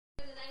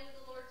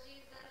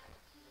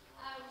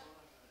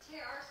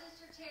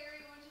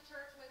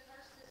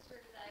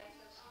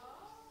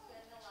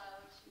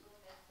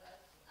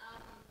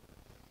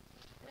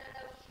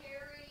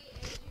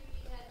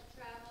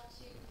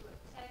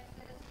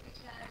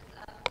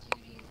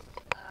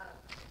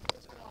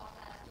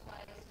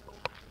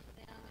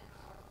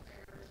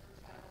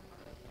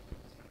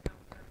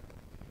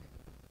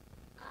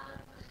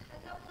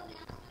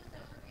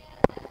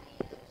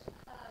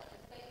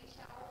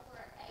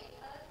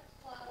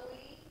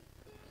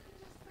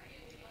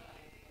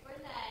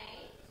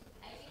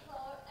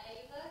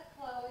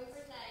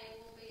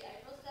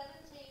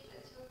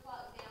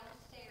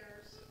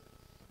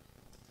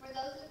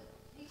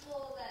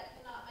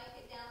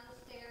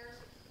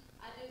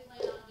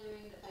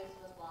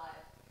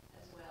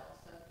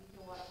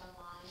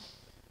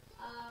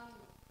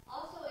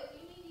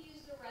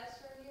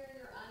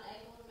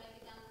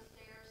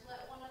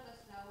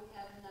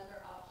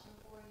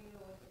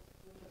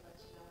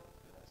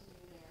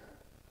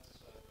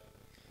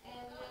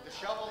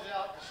shovels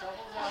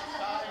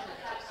outside,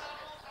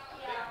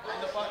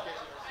 and the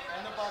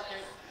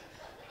bucket,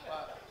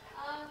 But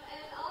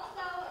And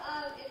also,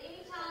 at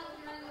any time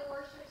during the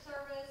worship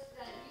service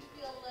that you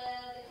feel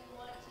led, if you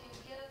want to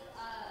give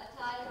a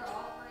tithe or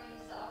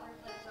offerings, the offering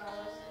plates are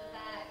always in the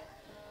back.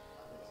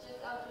 It's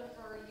just open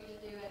for you to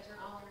do at your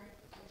own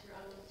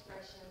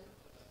discretion.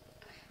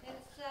 And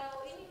so,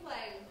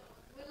 anyway,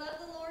 we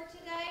love the Lord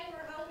today.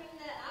 We're hoping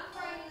that, I'm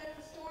praying that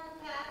the storm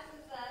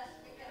passes us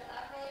because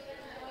I've really been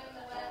enjoying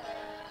the weather.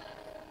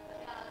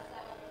 So,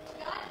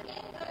 God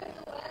can move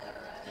the weather.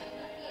 I mean,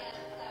 He can,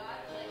 so I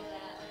believe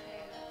that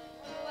too.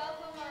 We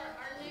welcome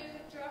our new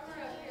drummer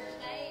up here,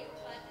 Nate.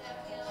 We're glad to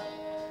have him.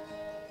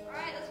 All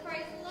right, let's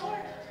praise the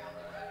Lord.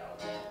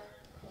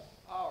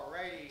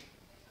 alrighty,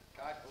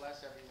 God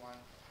bless everyone.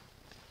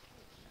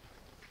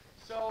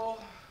 So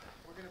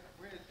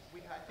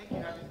I think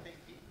you have to think,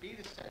 be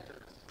the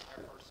center is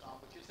our first song,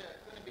 which is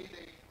going to be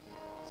the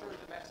sort of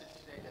the message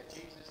today that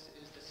Jesus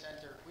is the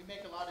center. If we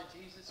make a lot of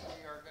Jesus,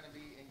 we are going to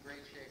be in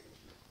great shape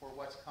for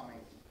what's coming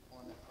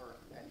on the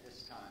earth at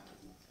this time.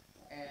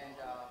 And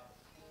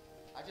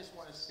I just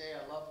want to say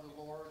I love the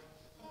Lord.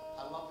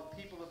 I love the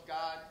people of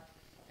God,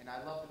 and I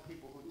love the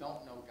people who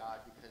don't know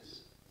God,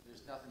 because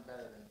there's nothing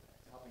better than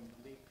helping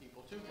lead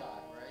people to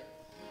God, right?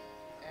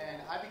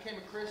 And I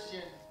became a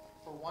Christian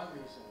for one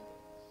reason.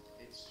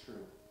 It's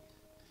true.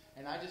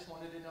 And I just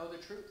wanted to know the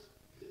truth.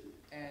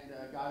 And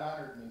God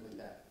honored me with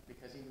that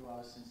because He knew I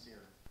was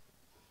sincere.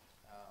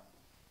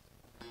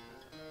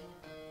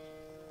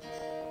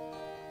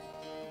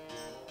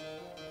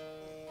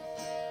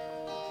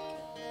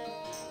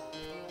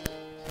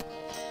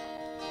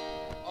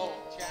 Oh,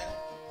 Jen,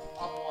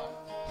 up one.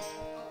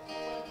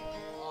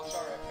 Oh,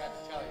 sorry, I forgot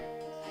to tell you.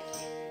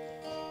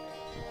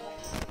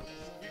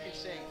 You can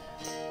sing.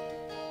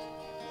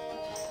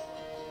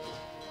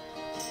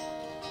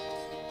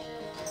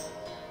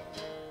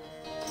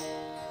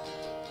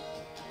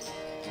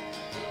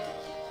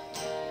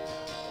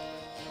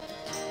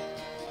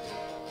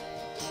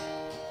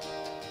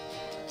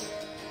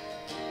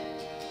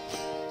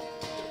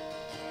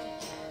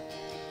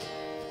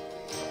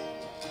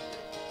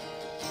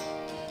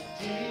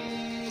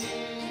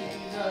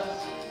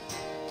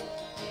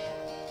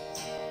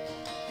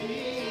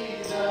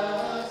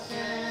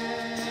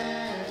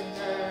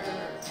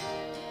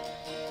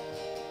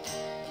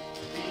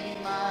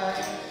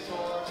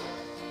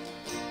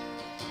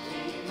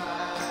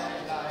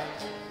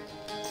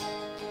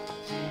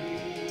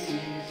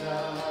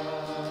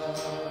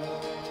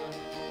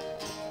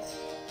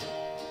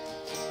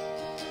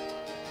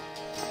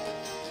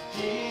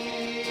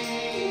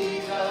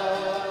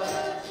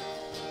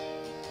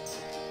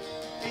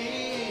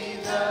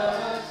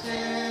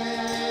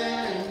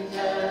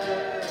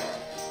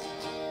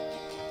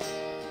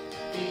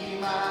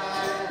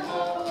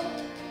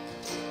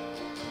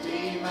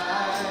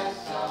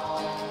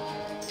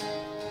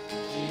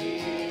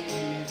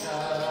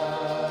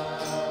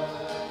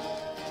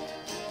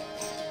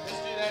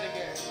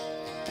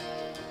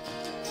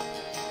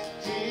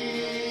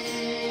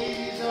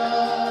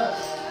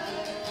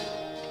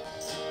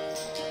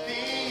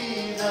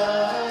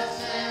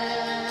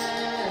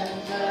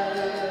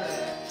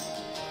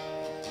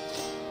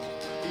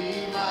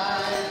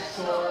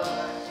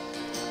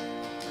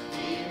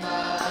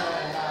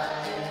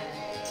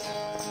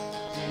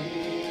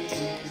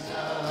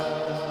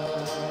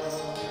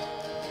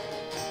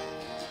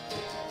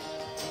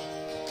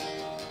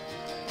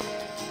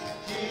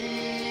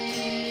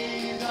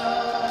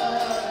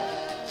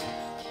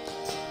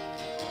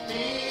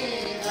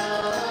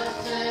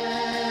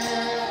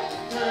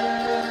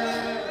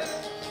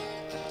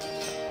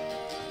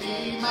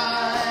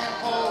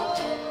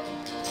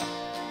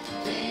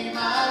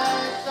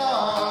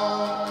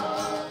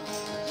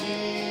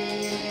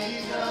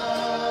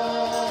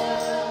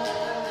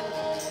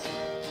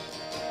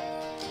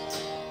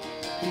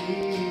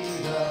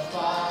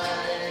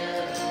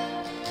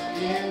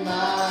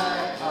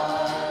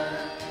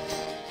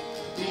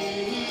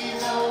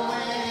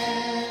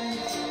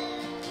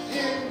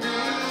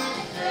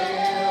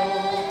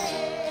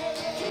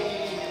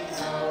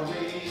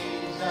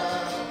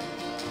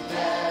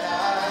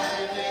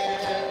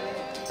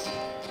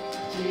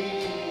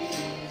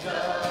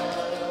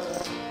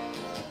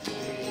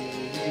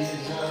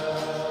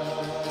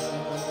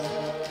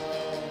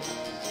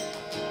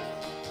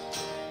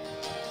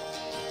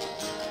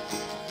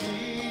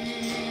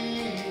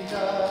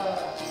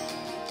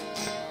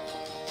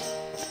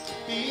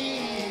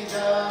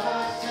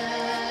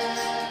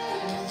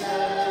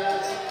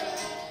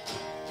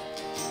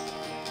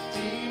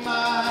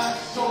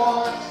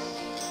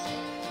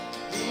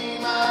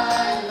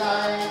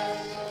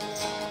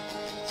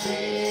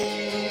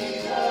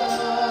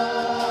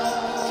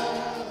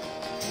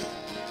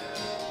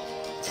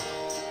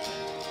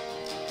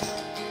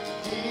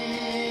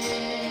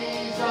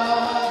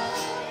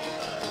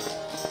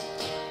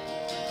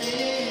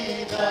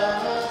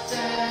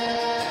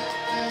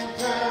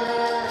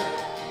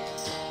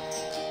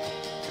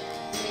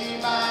 Be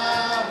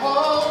my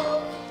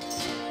hope,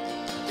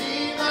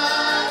 be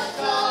my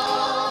song.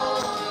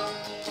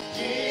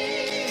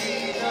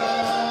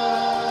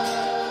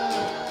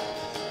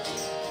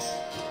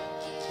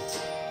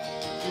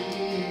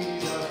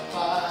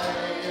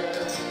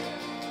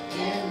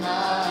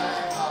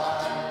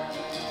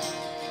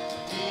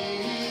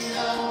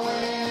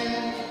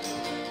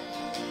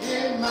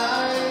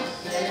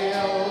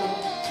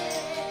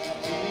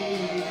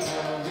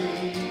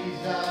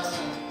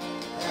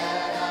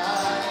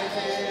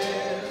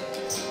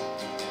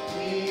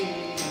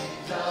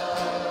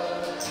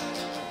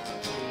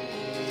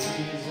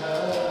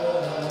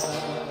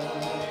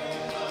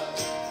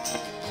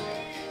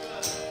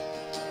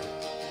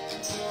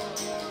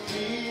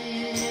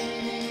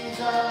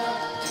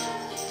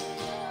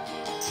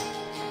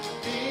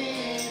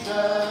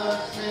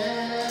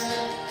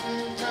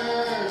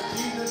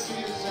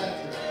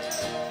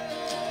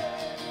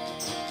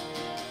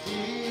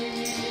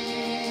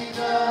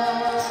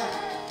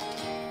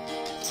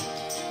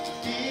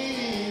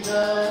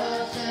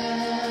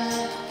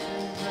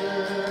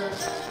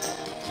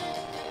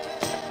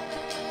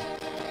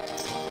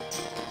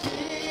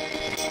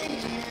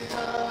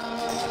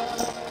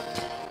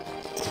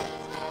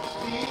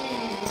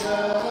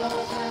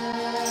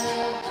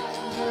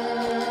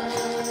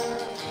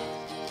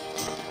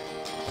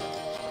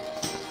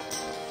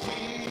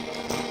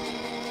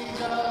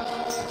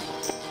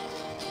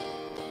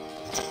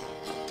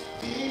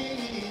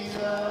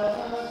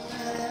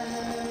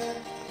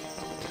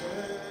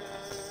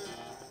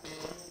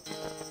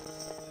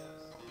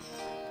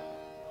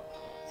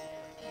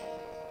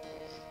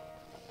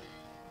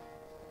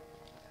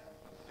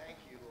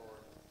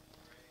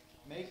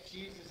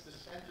 Jesus the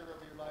center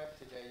of your life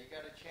today. You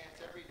got a chance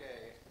every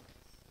day.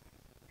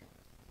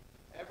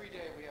 Every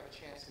day we have a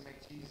chance to make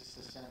Jesus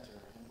the center.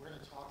 And we're going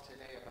to talk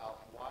today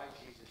about why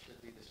Jesus should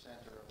be the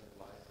center of your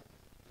life,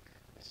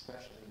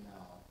 especially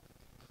now.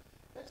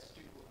 Let's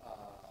do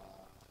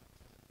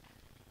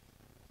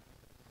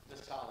The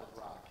Solid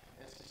Rock.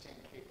 Let's just sing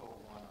Capo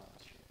 1 on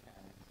the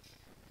and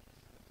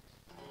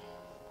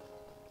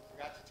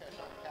forgot to touch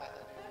on the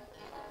catheter.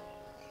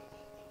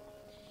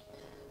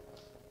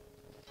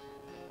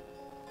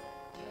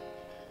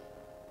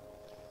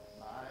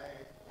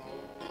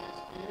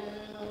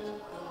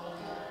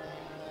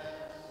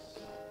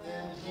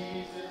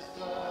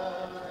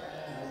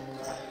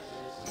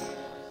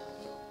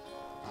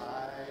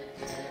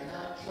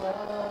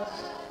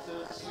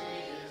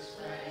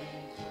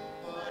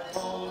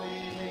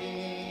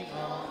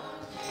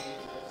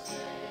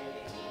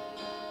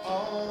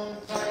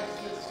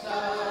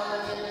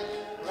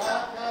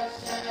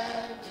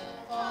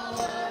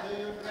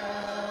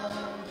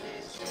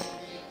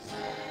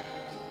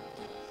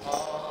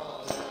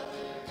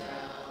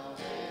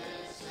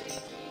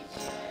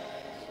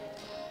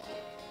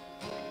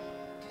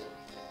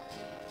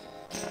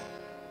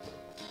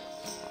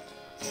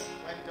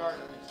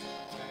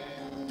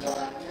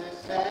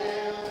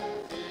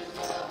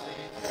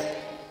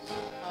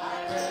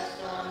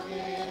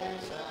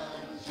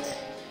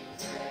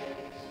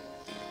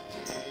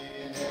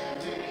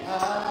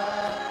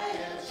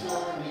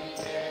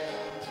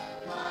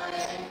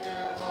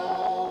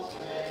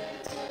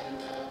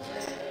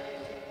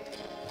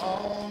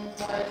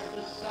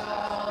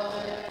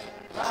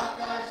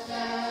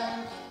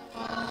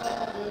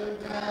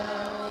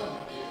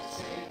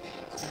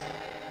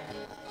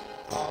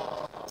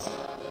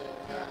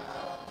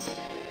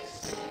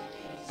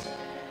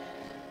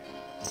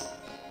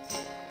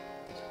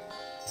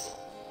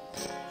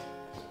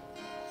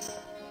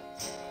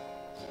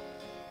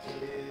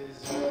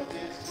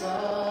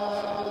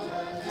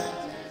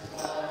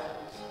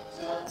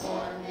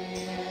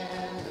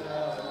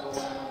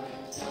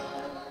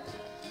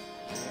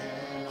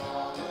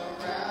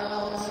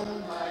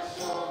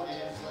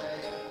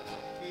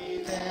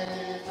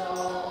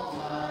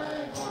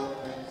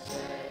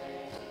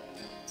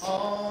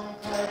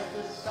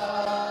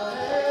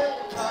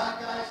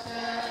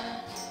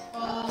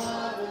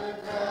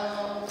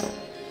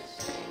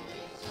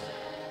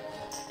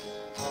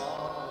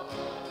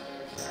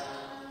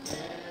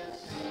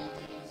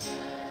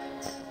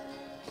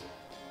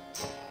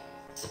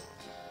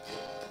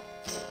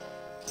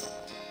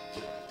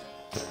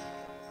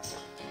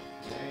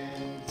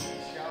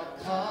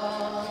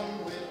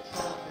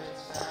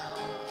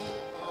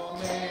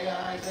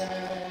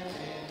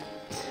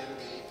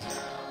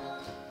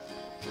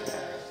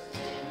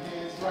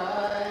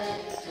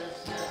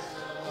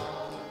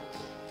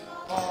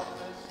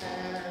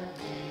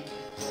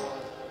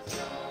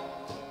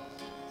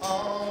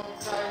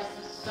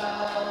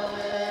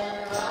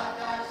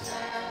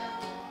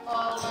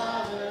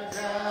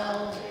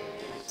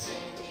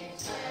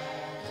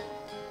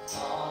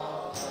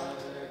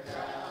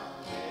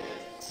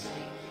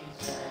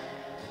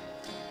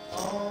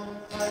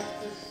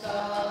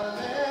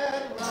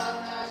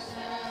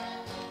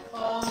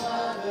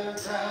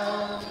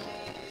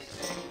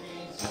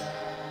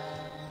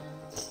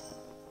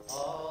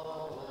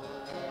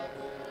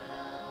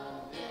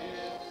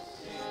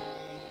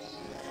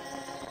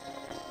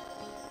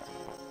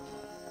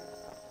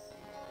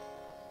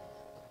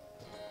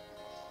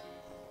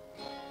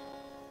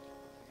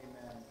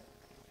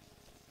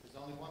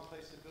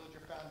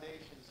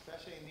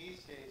 Especially in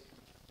these days,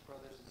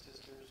 brothers and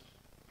sisters,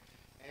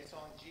 and it's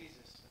on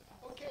Jesus.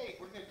 Okay,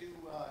 we're going to do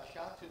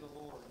Shout to the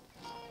Lord.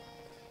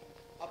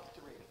 Up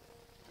 3.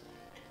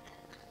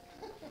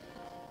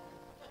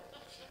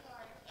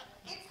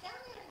 It's down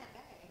there in that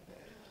bag.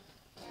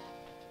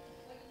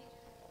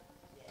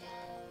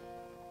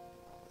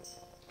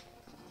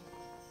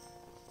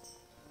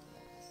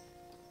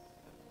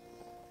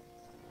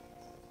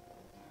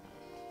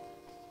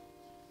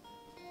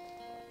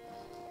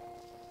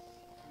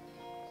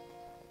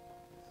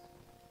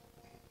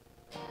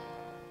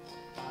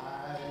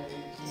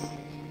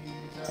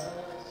 Jesus,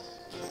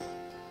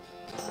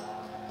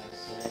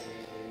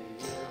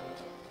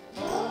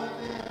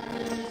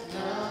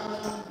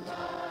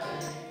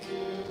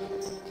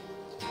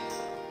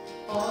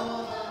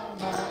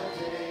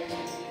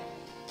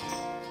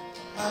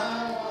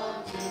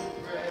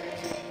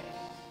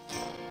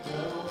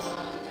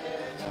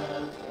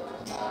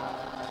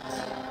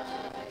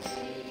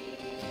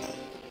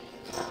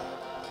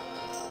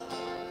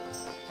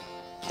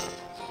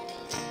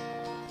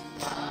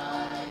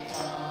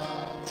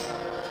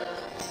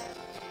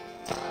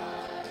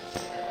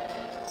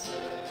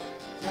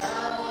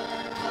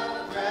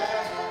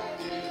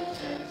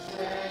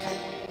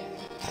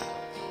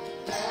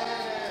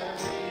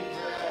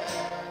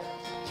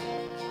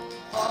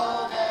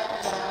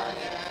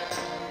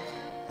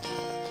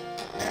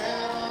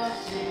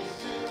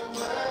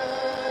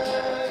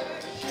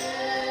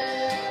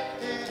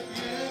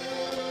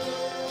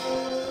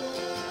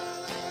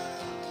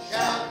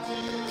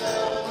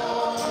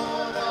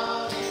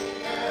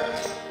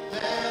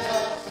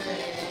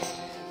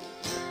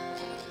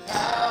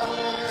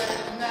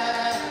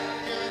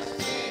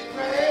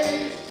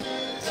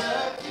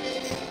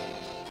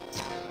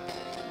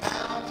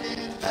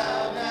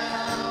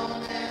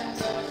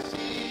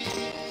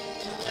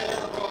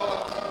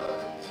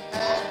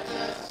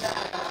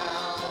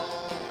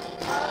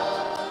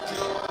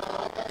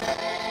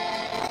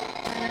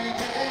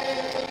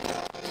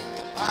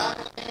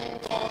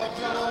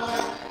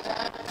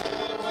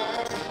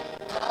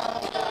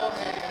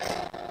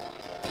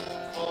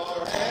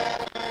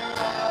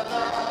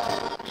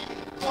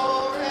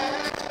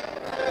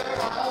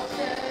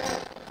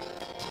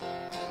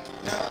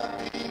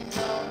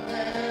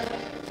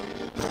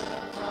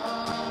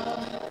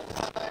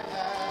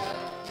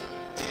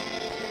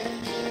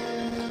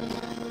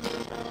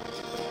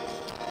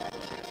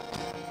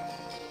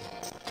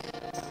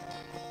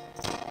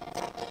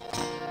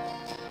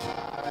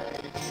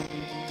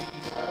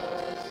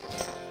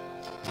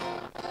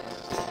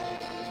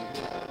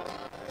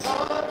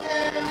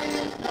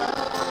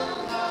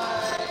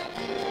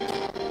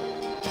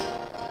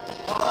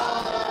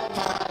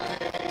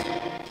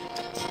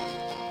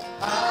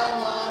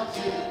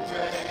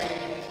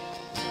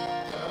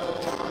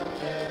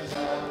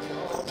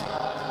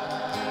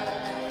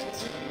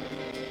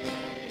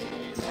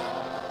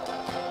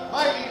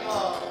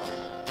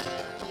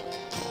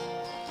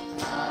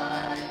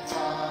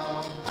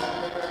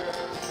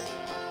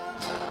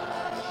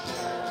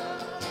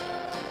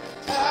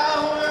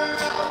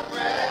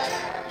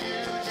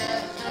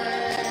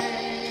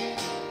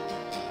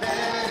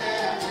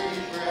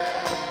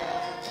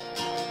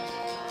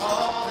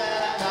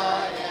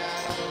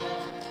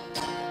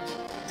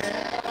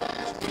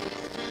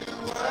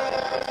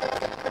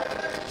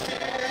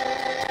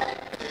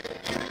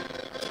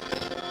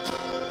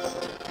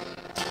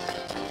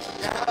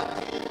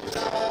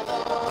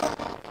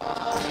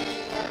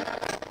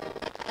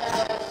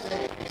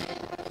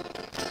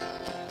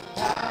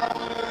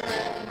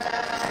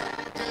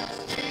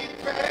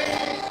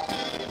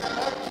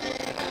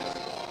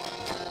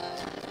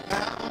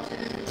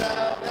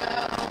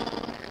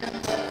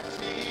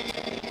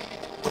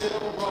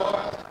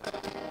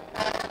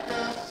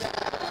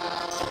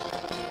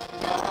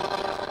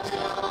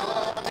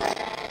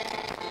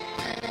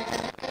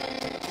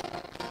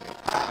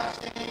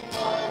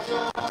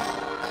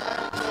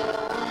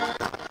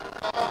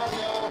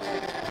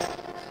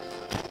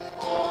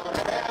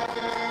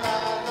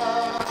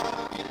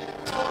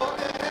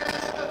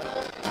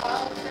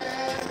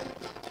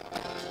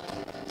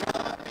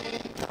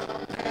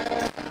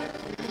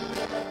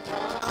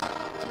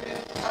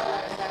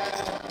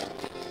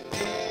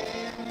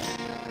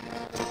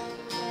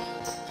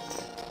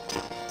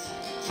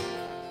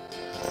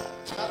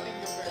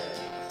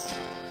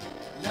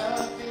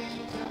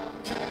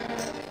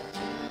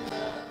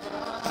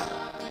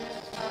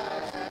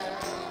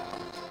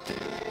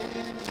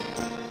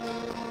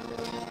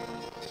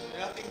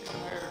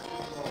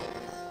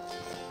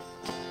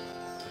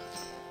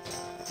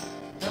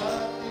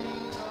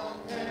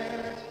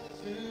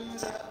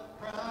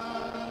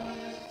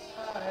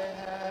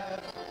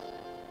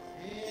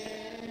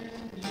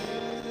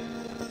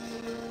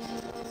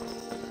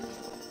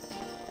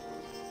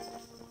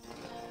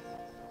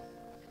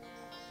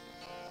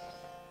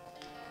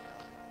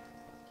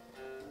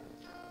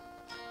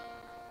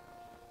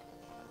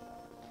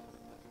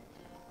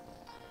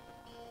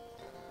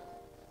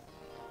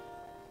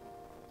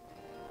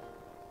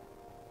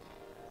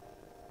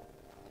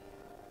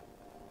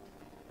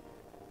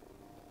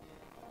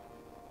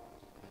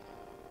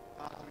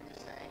 Father, we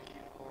just thank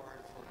you,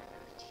 Lord, for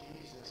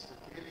Jesus, for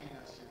giving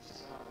us your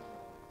Son.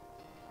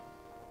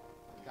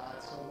 God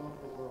so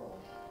loved the world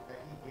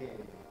that he gave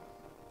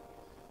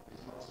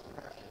his most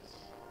precious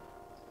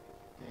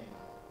thing,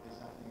 his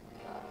only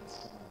begotten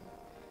Son,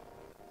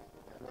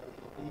 that whoever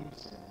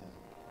believes in him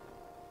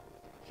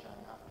shall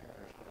not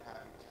perish but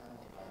have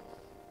eternal life.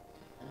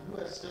 And who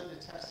has stood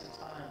the test of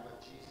time but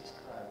Jesus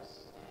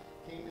Christ?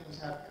 Kingdoms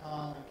have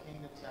come and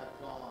kingdoms have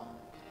gone,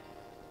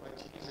 but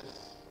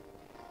Jesus,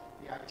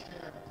 the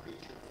itinerant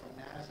preacher from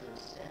Nazareth,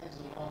 stands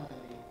alone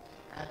in the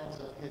annals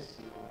of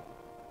history.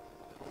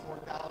 For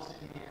 4,000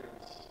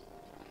 years,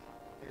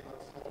 they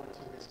look forward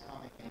to his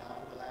coming, and now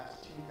for the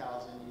last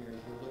 2,000 years,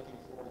 we're looking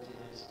forward to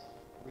his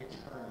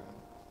return.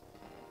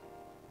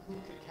 Who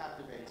could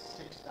captivate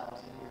 6,000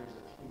 years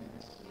of human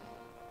history?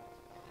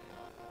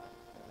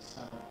 But the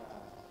Son of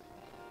God.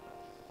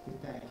 We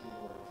thank you,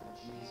 Lord, for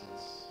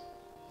Jesus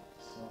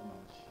so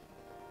much.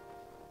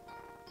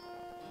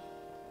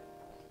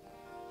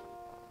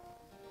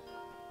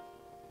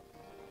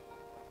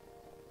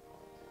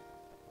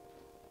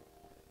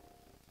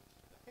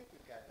 I think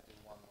we've got to do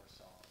one more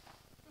song.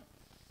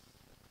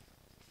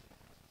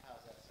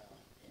 How's that sound?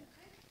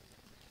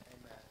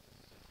 Amen.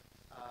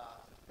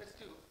 Let's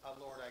do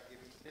Lord, I give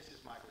you, this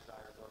is my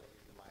desire, Lord, I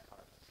give you my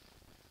heart.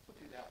 We'll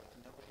do that with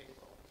no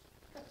halo.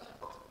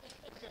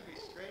 It's going to be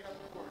straight up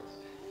the chorus.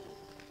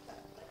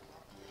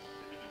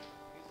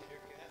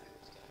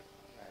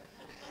 Right.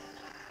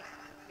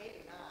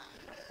 Maybe not.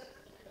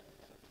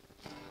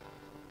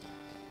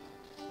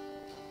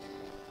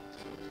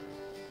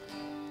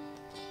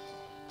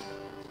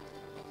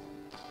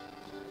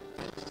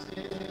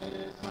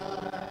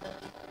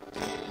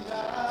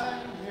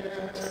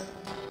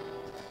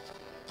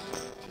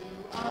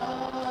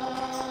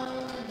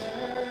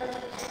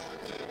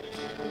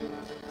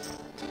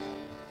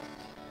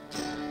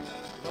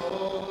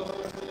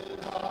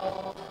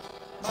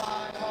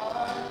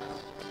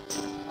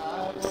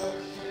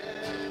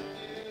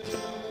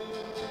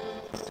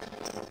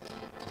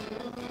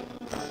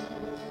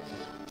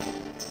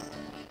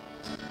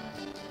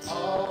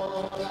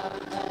 All I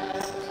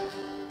have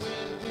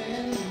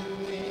within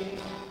me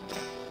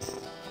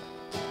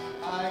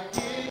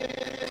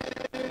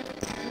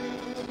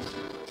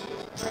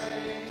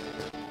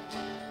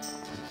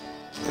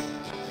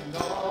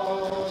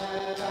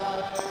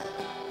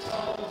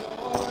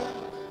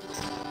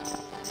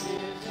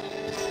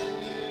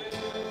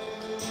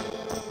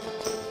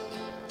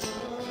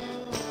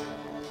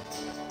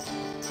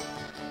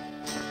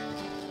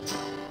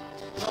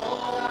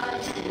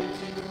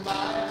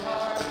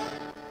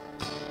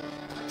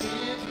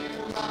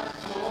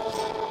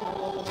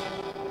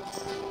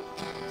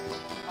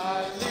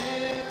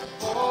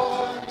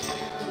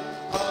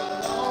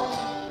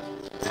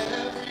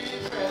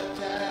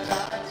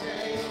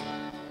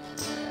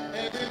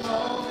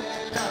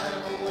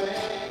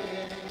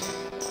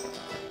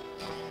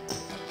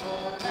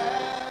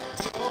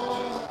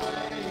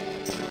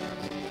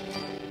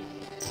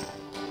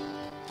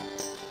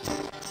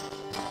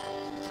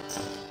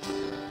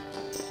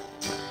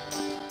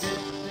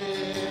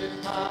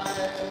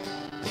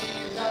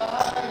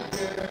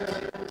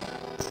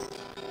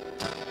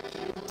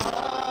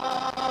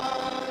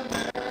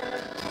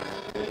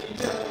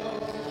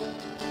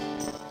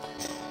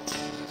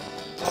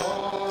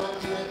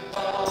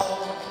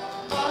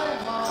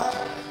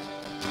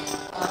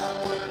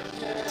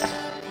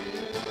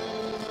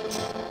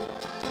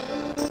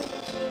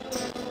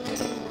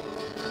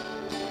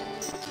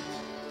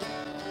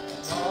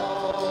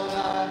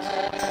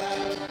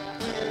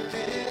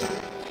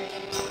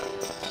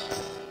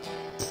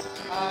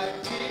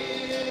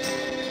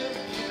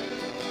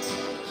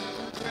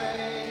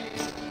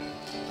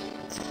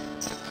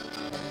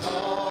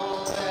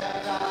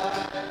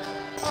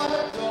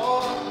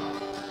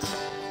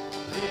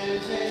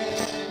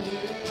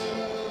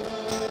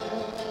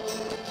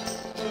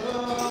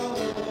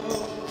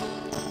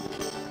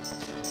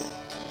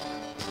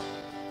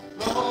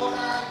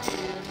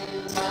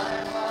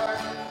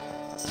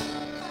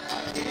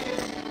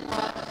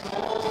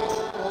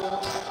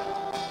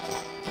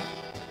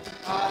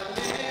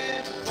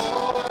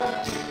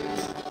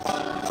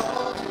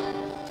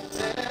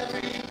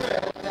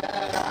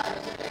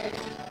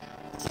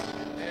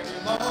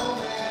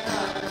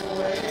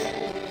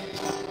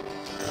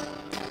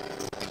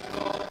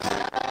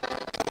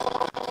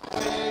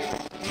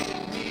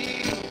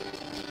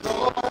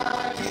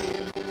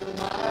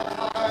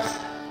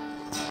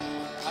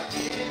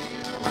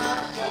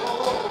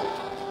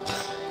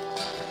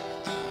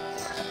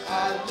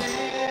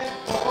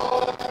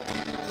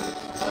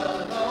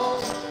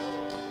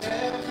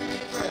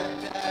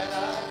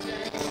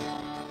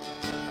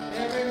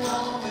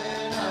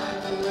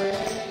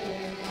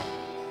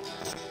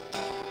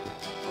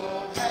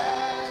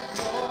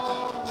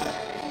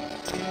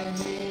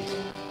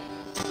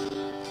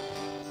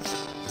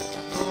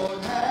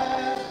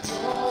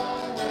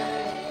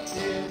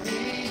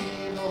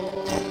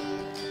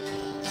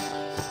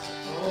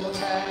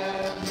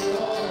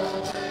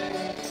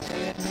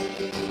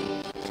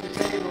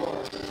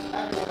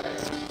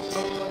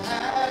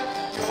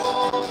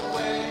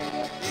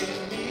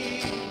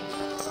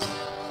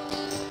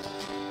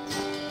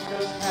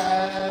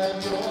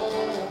have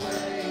your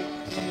way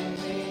in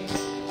me.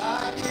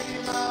 I give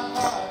you my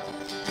heart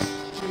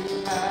to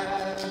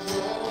have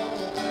your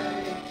way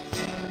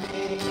in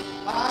me.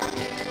 I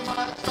give you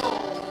my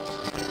soul,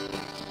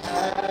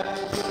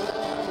 have your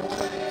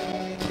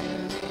way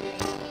in me.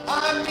 I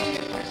mean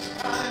it this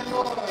time,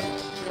 Lord,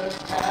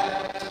 just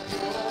have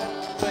your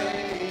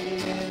way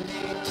in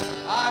me.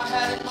 I've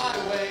had it my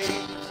way,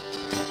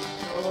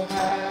 so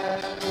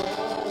have your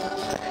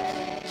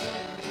way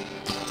in me.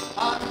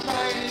 I'm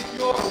trying it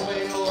your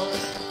way, Lord,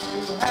 to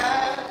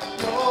have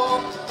your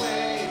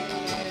way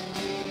in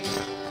me.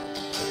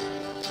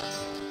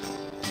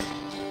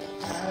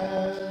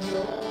 Have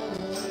your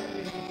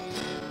way in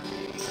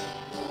me,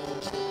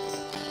 Lord.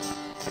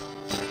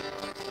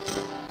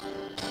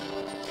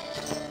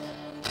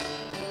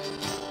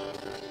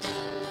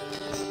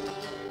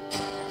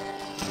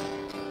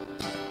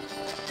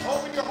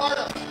 Open your heart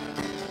up to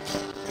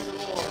the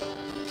Lord.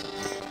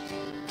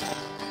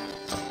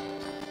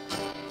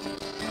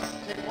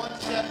 Take one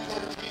step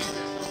toward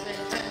Jesus, he'll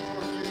take 10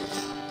 toward you.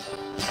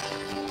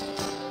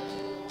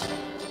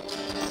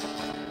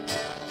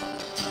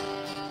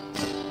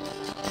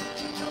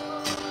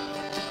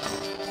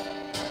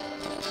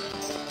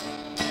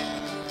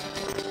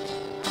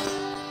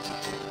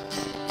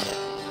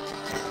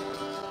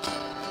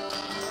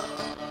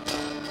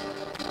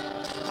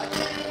 I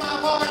give you my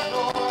heart,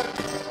 Lord.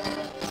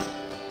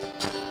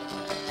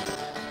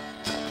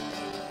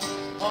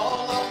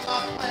 All of my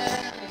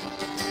plans,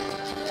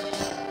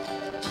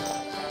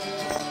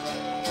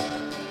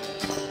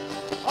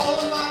 all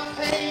of my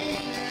pain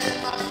and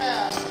my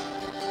past.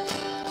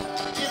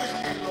 Give it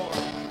to you,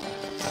 Lord.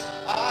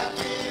 I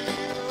give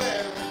you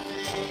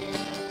everything.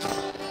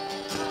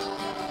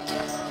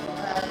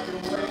 Have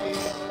your way.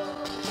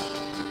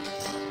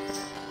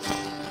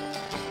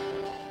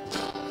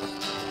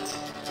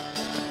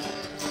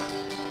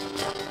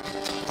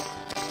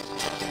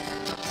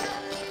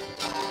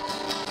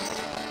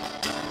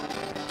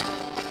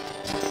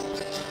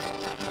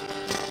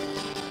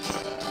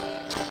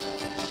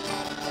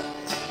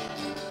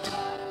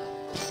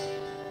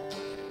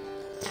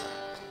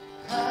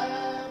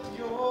 Have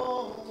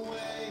your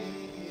way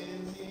in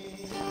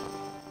me.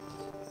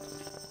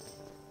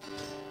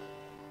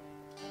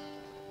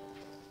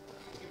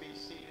 You can be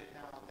seated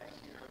now. Thank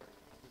you,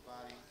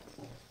 everybody.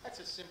 That's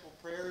a simple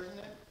prayer, isn't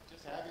it?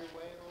 Just have your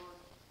way, Lord.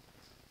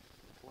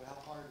 Boy, how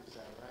hard is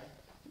that, right?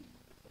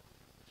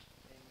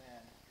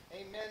 Amen.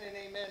 Amen and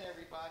amen,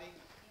 everybody.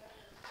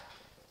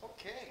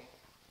 Okay.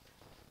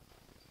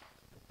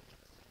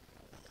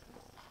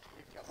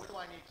 What do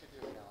I need to do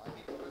now? I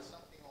need to put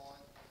something on.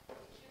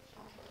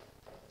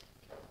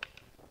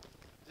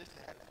 Is this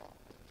the headphone?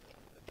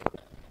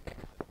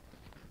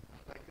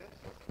 Like this?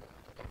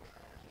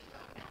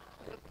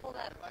 Pull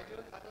that. If I do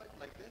it, how do I?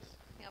 Like this?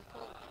 Yeah,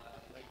 pull.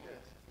 Like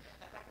this?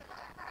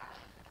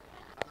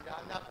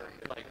 I'm not very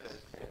good like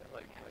this.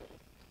 Like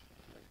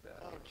that.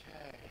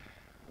 Okay.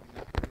 I'm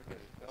not very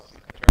good. Let's see.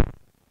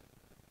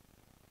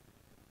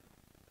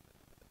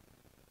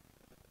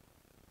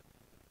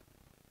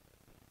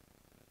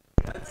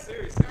 That's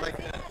seriously.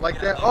 Like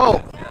that?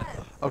 Oh.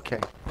 Okay.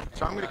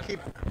 So I'm gonna keep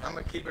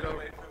it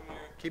over.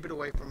 Keep it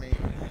away from me.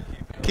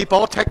 Keep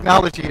all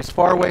technology as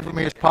far away from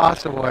me as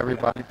possible,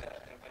 everybody.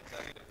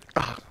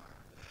 Oh,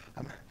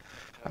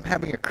 I'm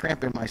having a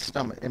cramp in my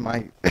stomach, in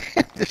my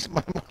just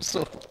my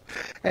muscle.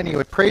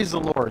 Anyway, praise the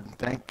Lord.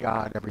 Thank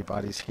God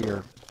everybody's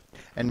here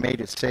and made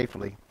it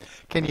safely.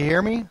 Can you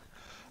hear me?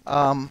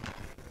 Whoa.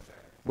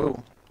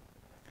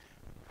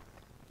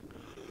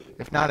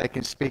 If not, I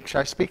can speak. Should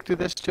I speak through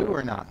this too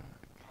or not?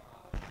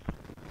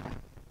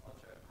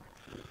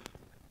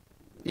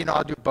 You know,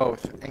 I'll do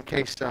both in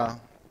case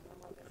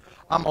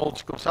I'm old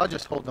school, so I'll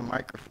just hold the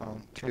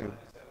microphone too.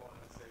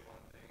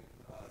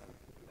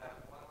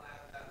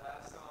 That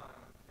last song,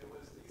 it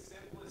was the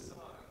simplest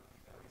song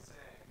that we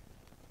sang,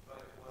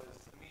 but it was,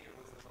 to me, it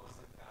was the most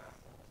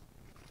impactful.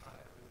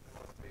 It was the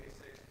most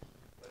basic,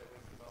 but it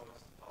was the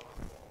most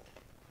powerful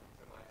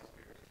to my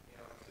spirit.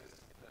 You know, it's just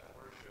that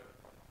worship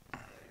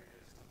that you're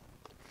just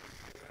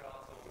giving it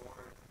all to the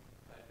Lord,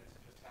 and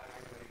just have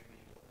your way in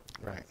me.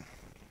 Right.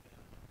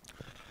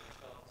 Just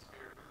felt the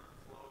Spirit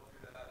flow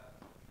through that.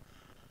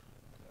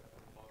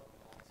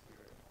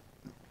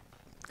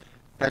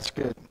 That's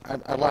good.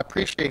 I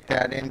appreciate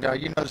that. And,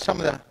 you know,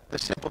 some of the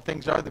simple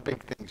things are the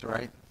big things,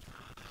 right?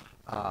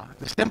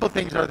 The simple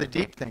things are the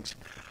deep things.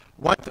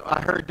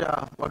 I heard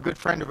a good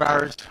friend of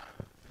ours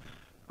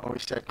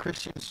always said,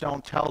 Christians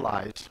don't tell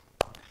lies.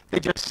 They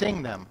just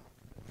sing them.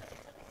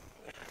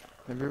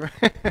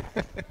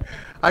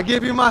 I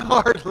give you my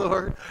heart,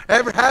 Lord.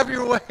 Ever have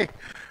your way.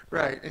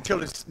 Right,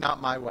 until it's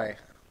not my way.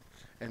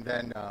 And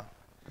then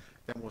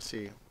we'll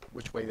see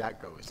which way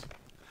that goes.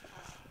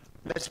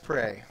 Let's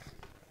pray.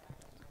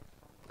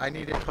 I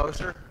need it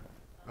closer.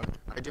 Okay,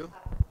 I do?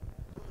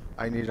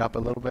 I need it up a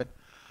little bit.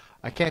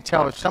 I can't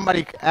tell if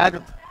somebody add.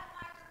 That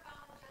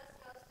microphone just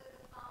goes to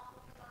the phone.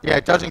 Yeah,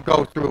 it doesn't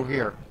go through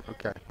here.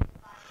 Okay.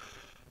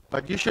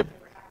 But you should.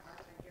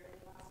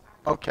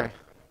 Okay.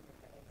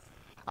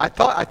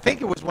 I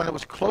think it was when it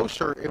was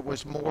closer, it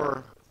was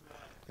more,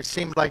 it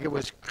seemed like it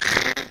was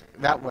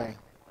that way.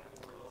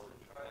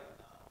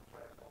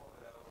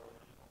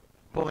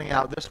 Pulling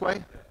out this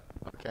way?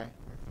 Okay.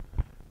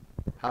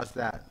 How's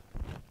that?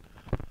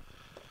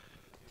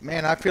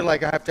 Man, I feel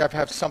like I have to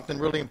have something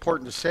really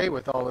important to say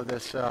with all of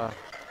this.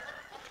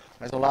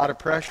 There's a lot of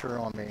pressure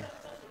on me.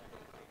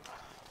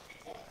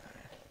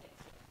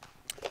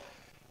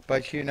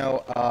 But you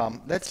know,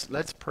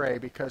 let's pray,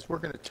 because we're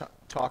going to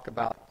talk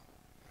about.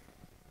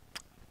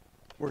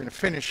 We're going to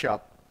finish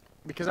up,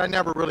 because I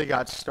never really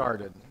got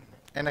started,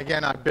 and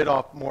again, I bit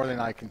off more than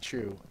I can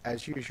chew,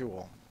 as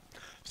usual.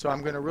 So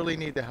I'm going to really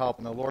need the help,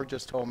 and the Lord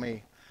just told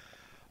me,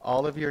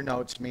 all of your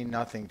notes mean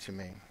nothing to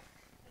me.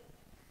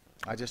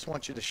 I just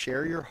want you to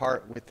share your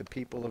heart with the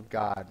people of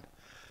God,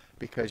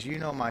 because you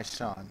know my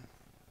son.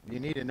 You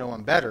need to know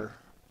him better,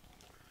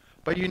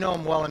 but you know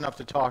him well enough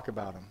to talk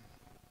about him.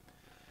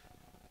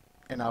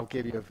 And I'll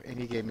give you, and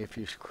he gave me a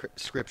few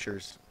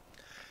scriptures.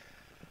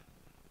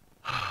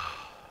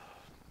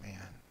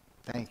 Man,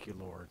 thank you,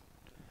 Lord.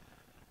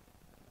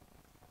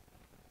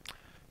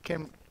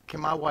 Can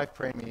my wife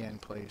pray me in,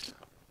 please?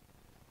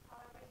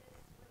 Father,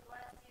 we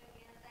bless you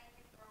again. Thank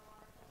you for a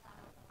wonderful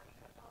time of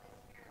worship. Holy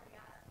Spirit, we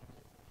ask you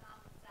just to come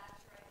and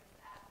saturate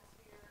this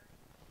atmosphere.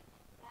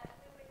 That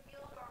we would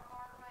yield our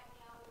heart right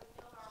now, we would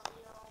yield our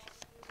will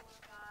to you, Lord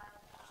God.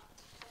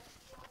 Let's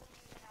yield to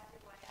you to have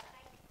your way. I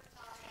thank you for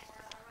time,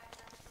 Lord. I right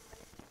now just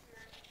release the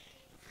Spirit of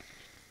peace,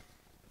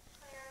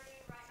 clarity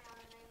right now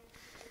in the name of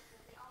Jesus.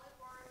 That the only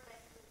word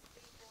that you would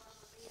speak, Lord,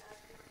 would be of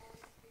your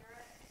Holy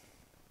Spirit.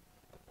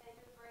 That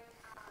you bring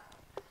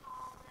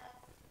calmness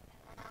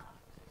and love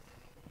to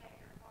communicate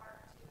your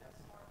heart to us,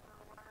 Lord, for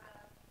a word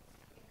of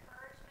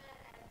encouragement,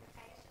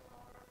 edification,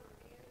 Lord,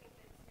 rebuke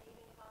if it's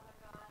needed, Father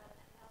God,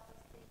 and help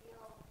us to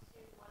yield to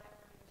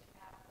whatever it is you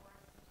have for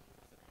us in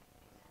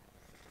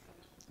Jesus'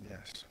 name. Amen.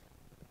 Yes.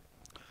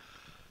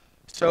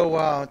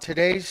 So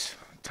today's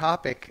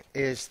topic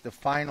is the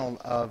final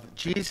of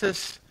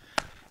Jesus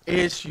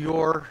is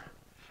your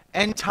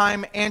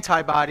end-time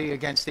antibody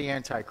against the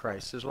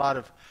Antichrist. There's a lot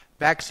of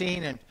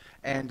vaccine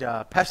and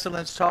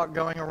pestilence talk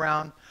going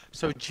around.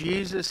 So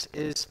Jesus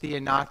is the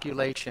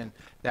inoculation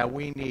that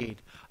we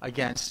need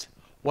against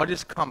what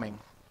is coming.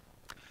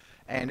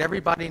 And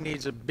everybody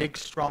needs a big,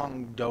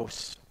 strong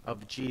dose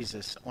of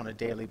Jesus on a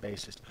daily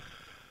basis.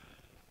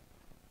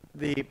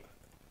 The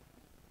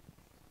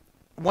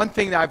one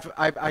thing that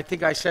I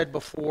think I said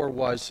before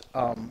was,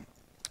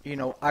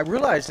 I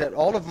realized that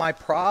all of my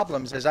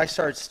problems, as I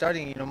started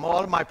studying,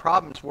 all of my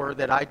problems were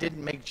that I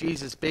didn't make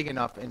Jesus big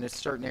enough in a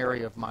certain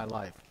area of my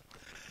life.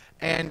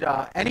 And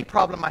any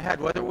problem I had,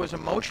 whether it was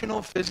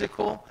emotional,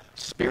 physical,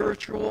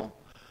 spiritual,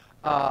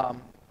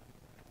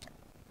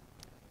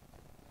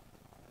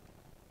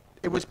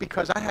 it was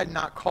because I had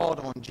not called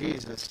on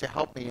Jesus to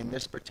help me in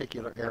this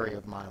particular area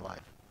of my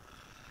life.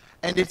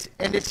 And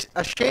it's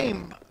a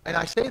shame, and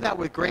I say that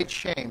with great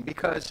shame,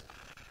 because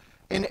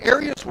in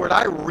areas where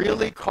I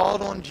really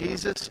called on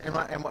Jesus and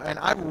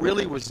I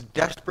really was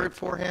desperate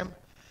for him,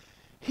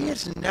 he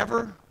has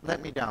never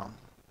let me down.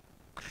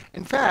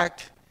 In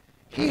fact,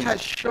 he has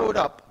showed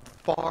up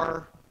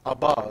far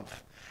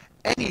above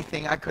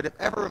anything I could have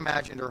ever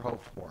imagined or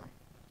hoped for.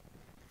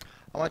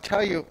 I want to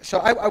tell you, so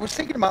I was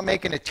thinking about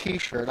making a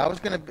T-shirt. I was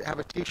going to have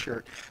a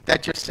T-shirt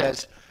that just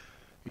says,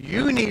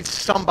 you need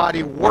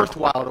somebody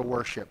worthwhile to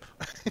worship.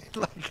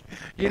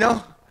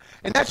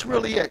 And that's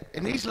really it.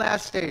 In these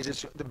last days,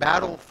 it's the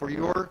battle for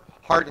your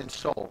heart and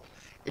soul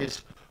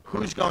is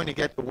who's going to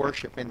get the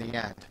worship in the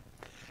end.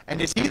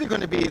 And it's either going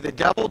to be the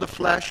devil, the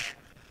flesh,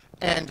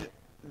 and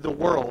the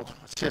world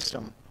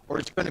system, or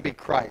it's going to be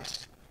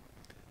Christ.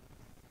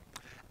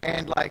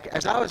 And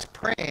as I was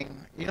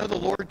praying, the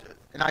Lord,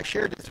 and I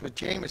shared this with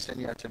Jameson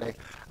yesterday.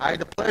 I had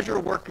the pleasure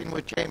of working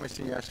with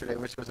Jameson yesterday,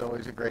 which was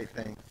always a great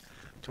thing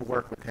to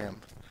work with him.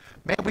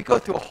 Man, we go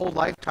through a whole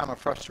lifetime of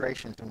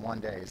frustrations in one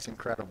day. It's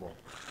incredible.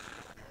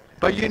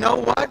 But you know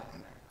what?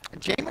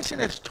 Jameson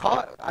has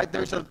taught,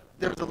 there's a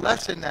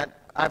lesson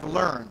that I've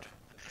learned,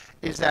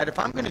 is that if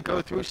I'm going to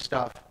go through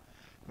stuff,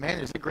 man,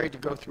 is it great to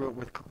go through it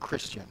with a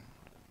Christian,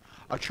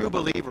 a true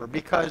believer,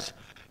 because,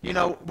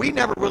 we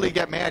never really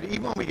get mad.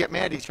 Even when we get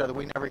mad at each other,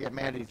 we never get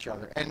mad at each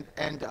other.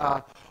 And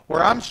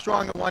where I'm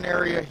strong in one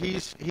area,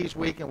 he's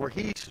weak, and where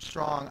he's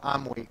strong,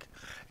 I'm weak.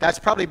 That's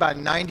probably about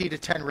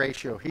 90-10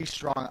 ratio. He's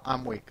strong,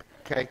 I'm weak.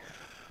 Okay,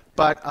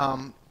 but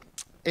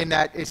in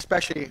that,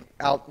 especially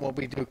out when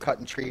we do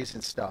cutting trees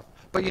and stuff.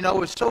 But it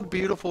was so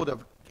beautiful.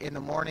 In the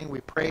morning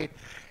we prayed.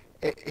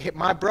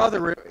 My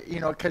brother,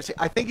 because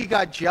I think he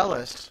got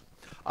jealous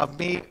of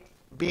me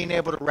being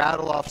able to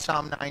rattle off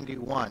Psalm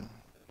 91,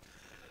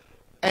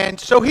 and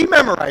so he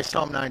memorized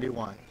Psalm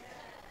 91.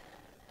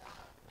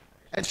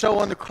 And so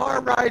on the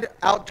car ride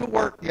out to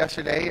work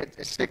yesterday at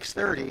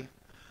 6:30.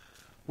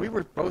 We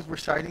were both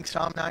reciting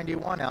Psalm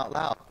 91 out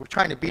loud. We're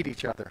trying to beat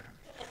each other,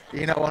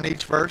 on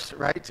each verse,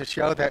 right, to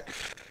show that.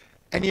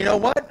 And you know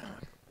what?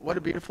 What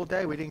a beautiful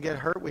day. We didn't get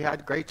hurt. We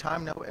had a great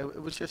time. No,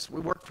 it was just,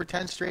 we worked for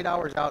 10 straight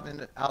hours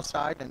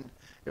outside, and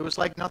it was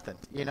like nothing,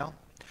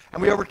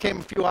 And we overcame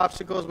a few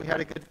obstacles. We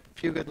had a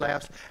few good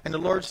laughs. And the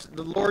Lord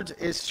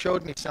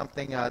showed me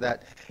something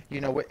that,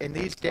 in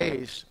these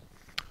days,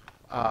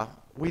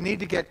 we need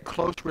to get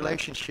close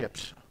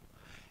relationships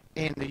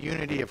in the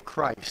unity of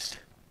Christ.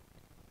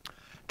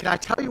 Can I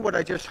tell you what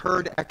I just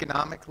heard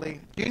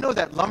economically? Do you know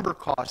that lumber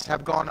costs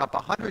have gone up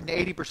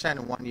 180%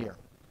 in 1 year?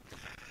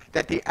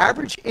 That the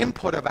average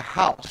input of a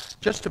house,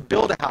 just to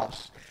build a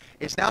house,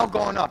 is now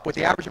going up with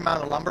the average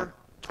amount of lumber,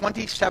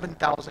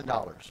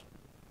 $27,000.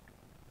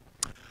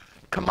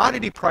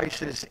 Commodity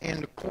prices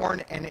in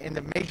corn and in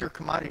the major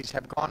commodities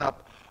have gone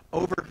up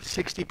over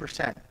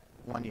 60%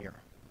 1 year.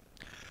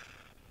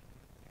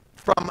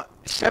 From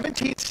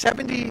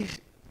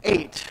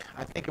 1778,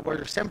 I think it was,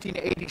 or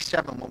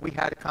 1787, when we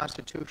had a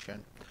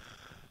constitution,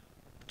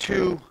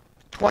 to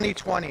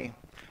 2020,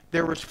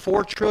 there was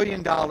 $4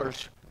 trillion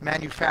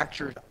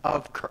manufactured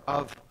of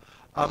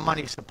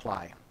money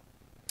supply.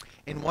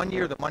 In 1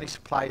 year, the money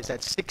supply is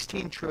at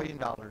 $16 trillion.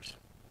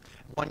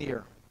 1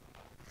 year.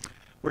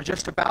 We're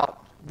just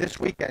about, this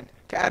weekend,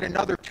 to add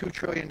another $2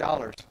 trillion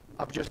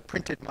of just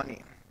printed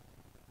money.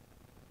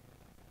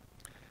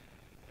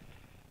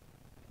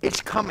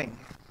 It's coming.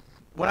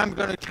 What I'm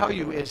going to tell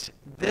you is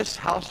this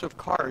house of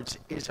cards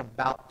is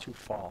about to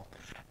fall.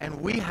 And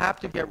we have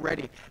to get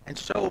ready. And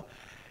so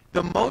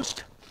the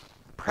most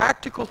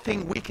practical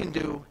thing we can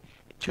do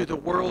to the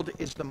world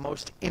is the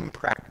most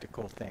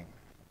impractical thing.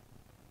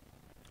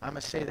 I'm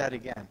going to say that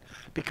again.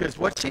 Because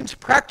what seems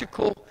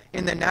practical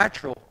in the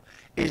natural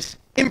is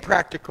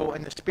impractical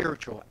in the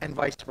spiritual, and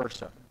vice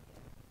versa.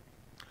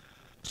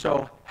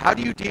 So how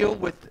do you deal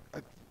with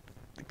the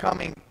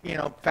coming,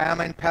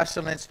 famine,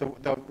 pestilence,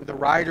 the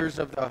riders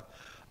of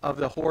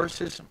the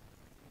horses?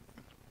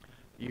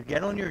 You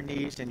get on your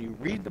knees and you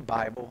read the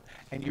Bible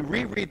and you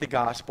reread the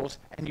Gospels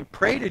and you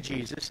pray to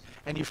Jesus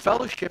and you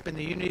fellowship in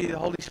the unity of the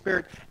Holy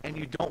Spirit and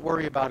you don't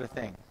worry about a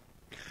thing.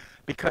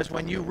 Because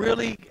when you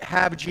really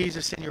have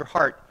Jesus in your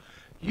heart,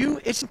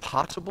 it's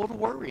impossible to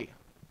worry.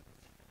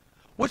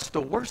 What's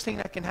the worst thing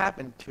that can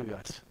happen to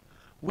us?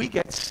 We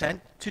get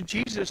sent to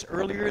Jesus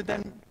earlier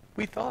than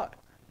we thought.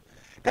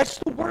 That's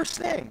the worst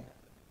thing,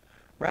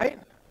 right?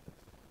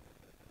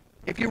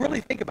 If you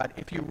really think about it,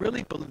 if you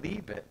really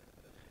believe it,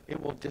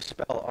 it will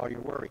dispel all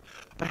your worry.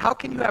 But how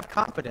can you have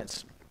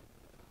confidence?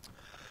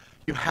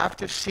 You have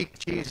to seek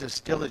Jesus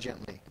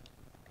diligently.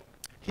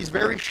 He's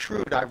very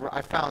shrewd.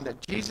 I found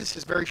that Jesus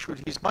is very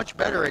shrewd. He's much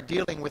better at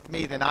dealing with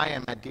me than I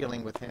am at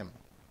dealing with him.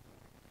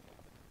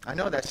 I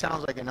know that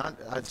sounds like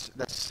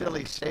a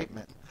silly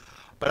statement,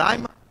 but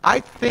I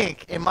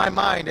think in my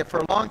mind that for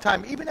a long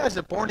time, even as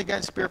a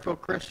born-again,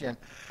 spirit-filled Christian,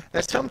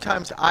 that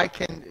sometimes I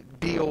can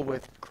deal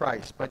with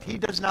Christ, but he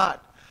does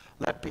not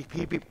let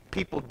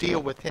people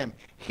deal with him.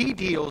 He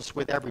deals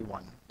with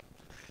everyone,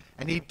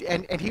 and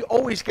he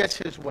always gets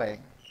his way.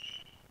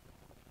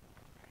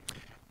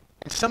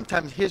 And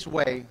sometimes his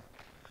way,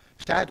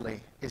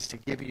 sadly, is to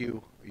give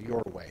you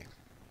your way.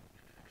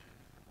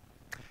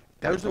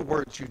 Those are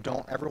words you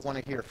don't ever want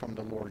to hear from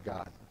the Lord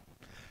God.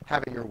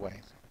 Have it your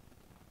way.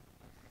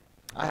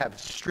 I have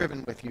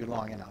striven with you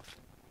long enough.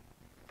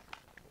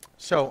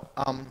 So,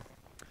 I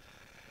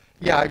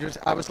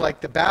was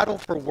like, the battle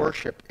for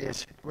worship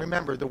is,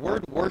 remember, the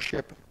word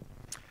worship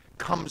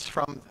comes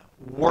from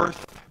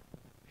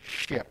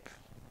worth-ship.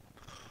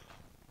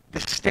 The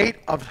state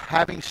of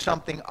having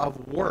something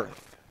of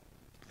worth.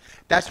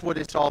 That's what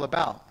it's all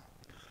about.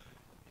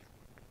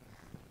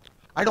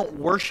 I don't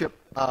worship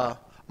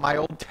my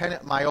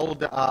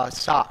old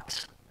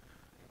socks,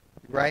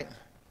 right?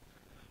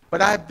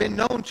 But I've been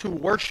known to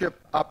worship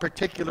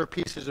particular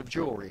pieces of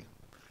jewelry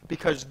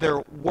because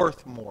they're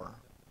worth more.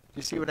 Do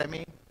you see what I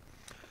mean?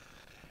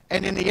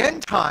 And in the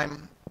end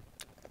time,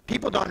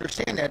 people don't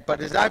understand that,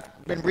 but as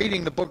I've been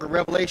reading the book of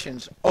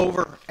Revelations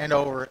over and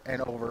over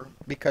and over,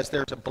 because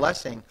there's a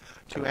blessing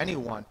to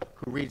anyone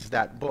who reads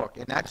that book,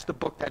 and that's the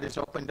book that is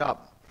opened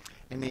up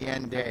in the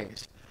end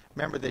days.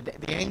 Remember,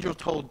 the angel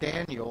told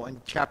Daniel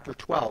in chapter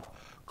 12,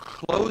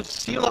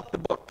 seal up the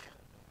book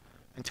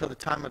until the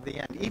time of the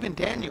end. Even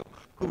Daniel,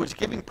 who was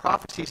giving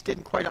prophecies,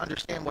 didn't quite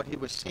understand what he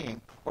was seeing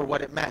or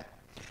what it meant.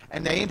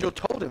 And the angel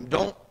told him,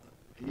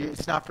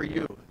 it's not for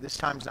you. This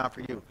time's not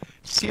for you.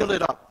 Seal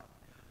it up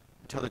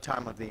until the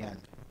time of the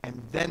end,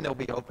 and then they'll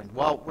be opened.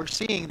 Well, we're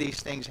seeing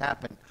these things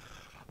happen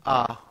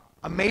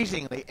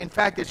amazingly. In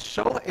fact,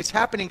 it's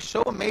happening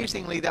so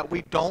amazingly that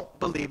we don't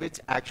believe it's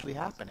actually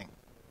happening.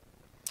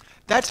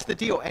 That's the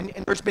deal. And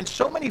there's been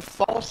so many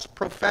false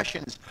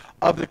professions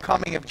of the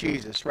coming of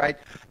Jesus, right?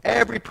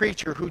 Every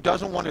preacher who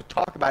doesn't want to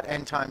talk about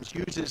end times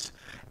uses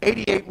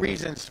 88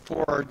 reasons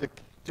for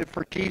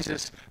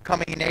Jesus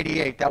coming in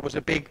 88. That was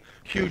a big,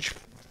 huge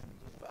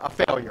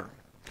failure.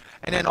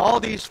 And then all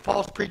these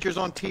false preachers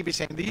on TV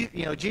saying,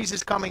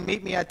 Jesus coming,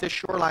 meet me at this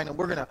shoreline, and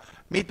we're going to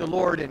meet the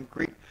Lord and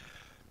greet.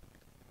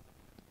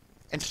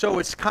 And so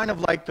it's kind of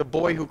like the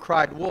boy who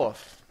cried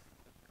wolf.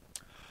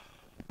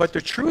 But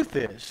the truth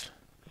is,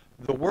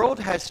 the world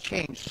has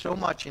changed so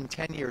much in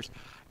 10 years,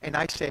 and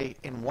I say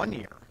in 1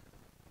 year.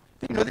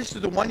 You know, this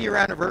is the one-year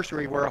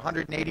anniversary where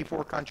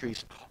 184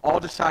 countries all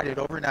decided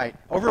overnight,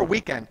 over a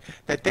weekend,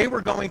 that they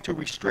were going to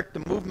restrict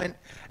the movement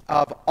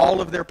of all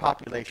of their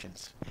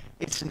populations.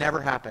 It's never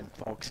happened,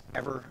 folks,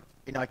 ever.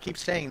 You know, I keep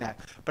saying that,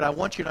 but I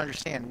want you to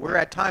understand, we're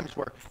at times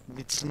where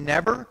it's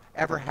never,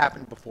 ever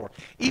happened before.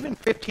 Even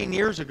 15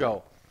 years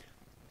ago,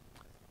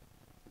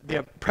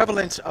 the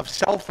prevalence of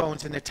cell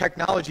phones and the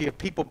technology of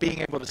people being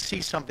able to see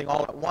something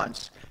all at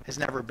once has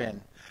never been.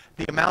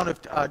 The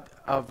amount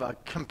of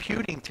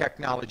computing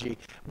technology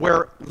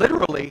where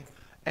literally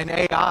an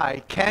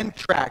AI can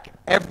track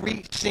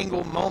every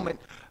single movement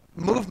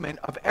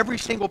of every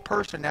single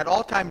person at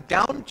all time,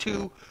 down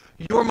to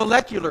your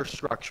molecular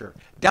structure,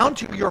 down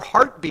to your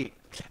heartbeat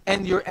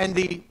and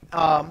the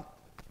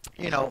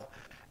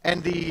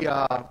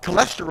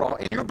cholesterol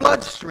in your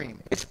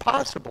bloodstream. It's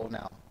possible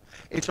now.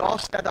 It's all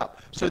set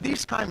up. So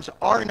these times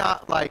are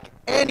not like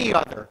any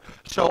other.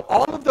 So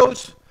all of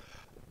those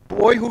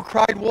boy who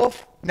cried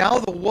wolf, now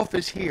the wolf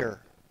is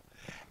here.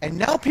 And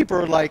now people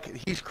are like,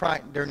 he's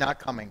crying, they're not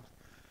coming.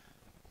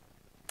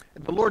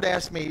 And the Lord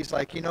asked me, he's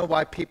like, you know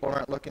why people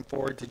aren't looking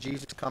forward to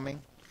Jesus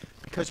coming?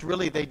 Because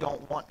really they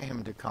don't want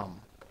him to come.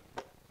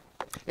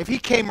 If he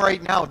came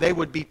right now, they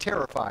would be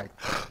terrified.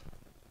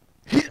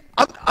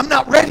 I'm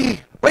not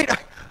ready. Wait,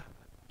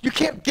 you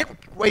can't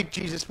wait,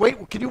 Jesus,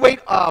 wait, can you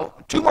wait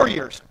 2 more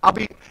years?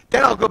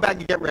 Then I'll go back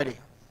and get ready.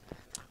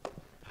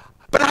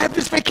 But I have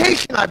this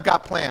vacation I've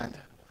got planned.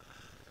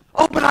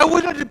 Oh, but I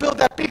wanted to build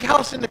that big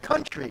house in the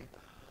country.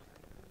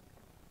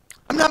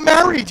 I'm not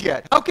married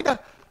yet. How can I?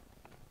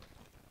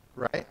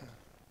 Right?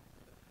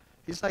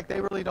 He's like,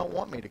 they really don't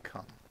want me to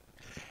come.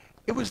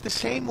 It was the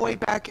same way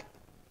back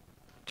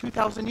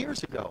 2,000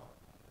 years ago.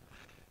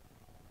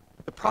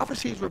 The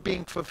prophecies were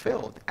being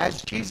fulfilled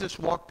as Jesus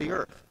walked the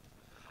earth.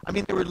 I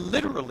mean, there were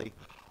literally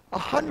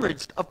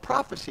hundreds of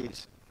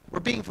prophecies were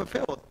being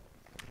fulfilled.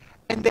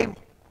 And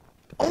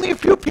only a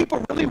few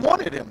people really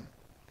wanted him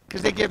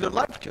because they gave their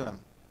life to him.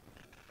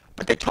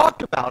 But they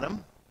talked about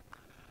him,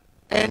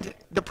 and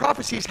the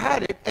prophecies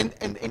had it,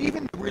 and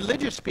even the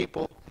religious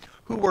people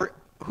who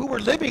were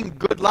living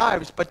good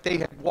lives, but they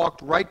had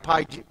walked right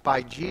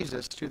by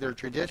Jesus to their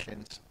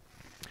traditions.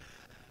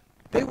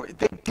 They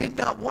did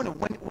not want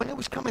it. When it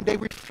was coming, they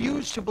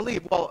refused to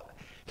believe. Well,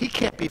 he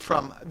can't be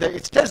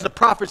it says the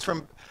prophet's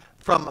from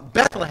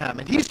Bethlehem,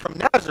 and he's from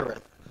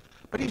Nazareth.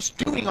 But he's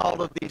doing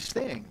all of these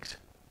things.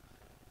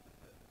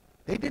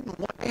 They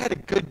had a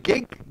good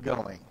gig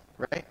going,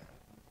 right?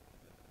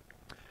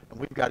 And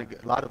we've got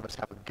a lot of us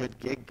have a good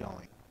gig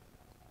going.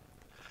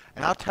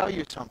 And I'll tell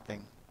you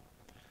something.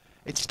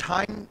 It's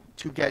time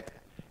to get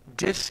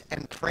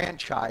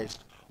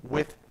disenfranchised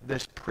with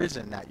this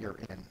prison that you're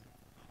in,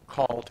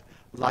 called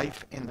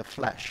life in the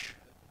flesh.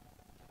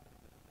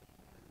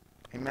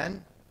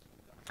 Amen?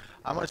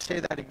 I'm going to say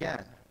that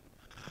again.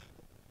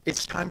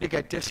 It's time to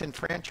get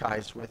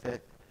disenfranchised with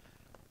it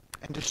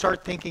and to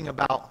start thinking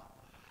about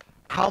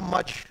how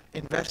much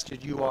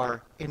invested you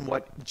are in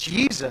what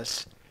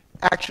Jesus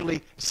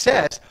actually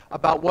says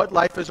about what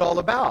life is all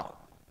about,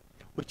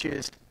 which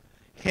is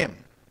him.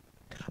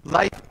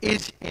 Life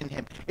is in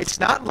him. It's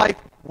not life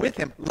with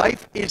him.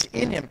 Life is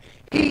in him.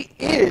 He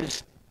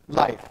is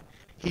life.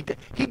 He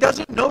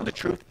doesn't know the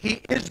truth.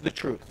 He is the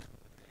truth.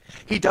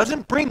 He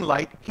doesn't bring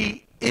light.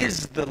 He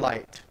is the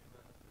light.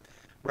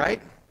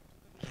 Right?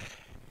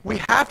 We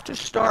have to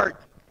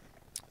start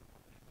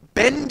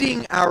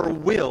bending our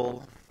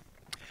will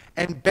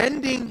and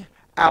bending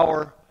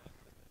our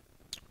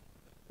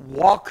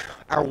walk.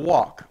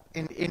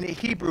 In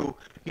Hebrew,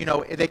 you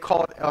know, they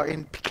call it,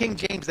 in King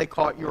James, they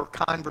call it your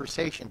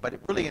conversation, but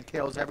it really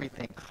entails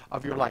everything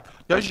of your life.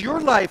 Does your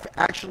life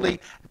actually,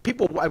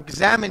 people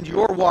examined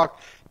your walk,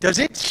 does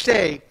it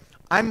say,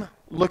 I'm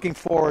looking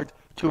forward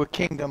to a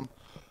kingdom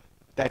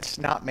that's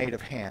not made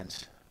of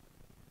hands,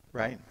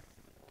 right?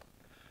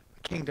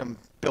 A kingdom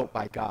built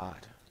by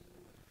God,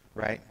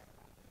 right?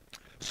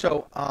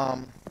 So,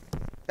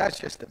 that's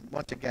just,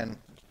 once again,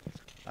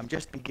 I'm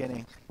just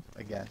beginning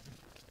again.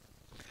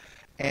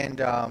 And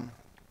how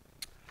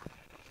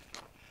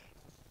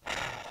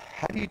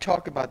do you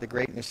talk about the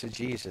greatness of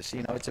Jesus?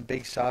 You know, it's a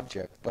big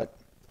subject, but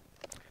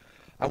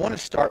I want to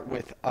start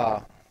with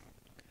a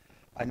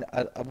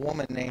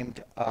woman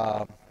named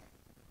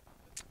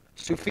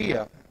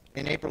Sophia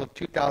in April of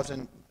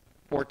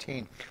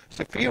 2014.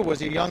 Sophia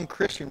was a young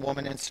Christian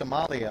woman in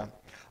Somalia,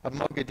 of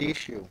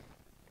Mogadishu.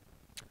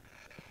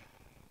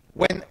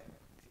 When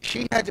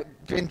she had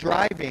been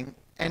driving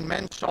and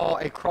men saw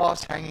a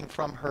cross hanging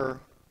from her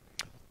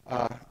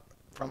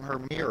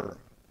mirror,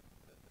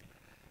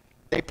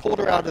 they pulled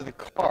her out of the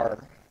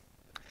car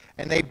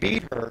and they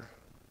beat her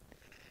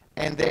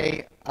and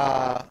they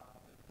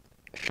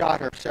shot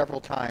her several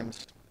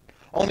times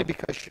only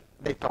because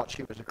they thought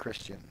she was a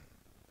Christian.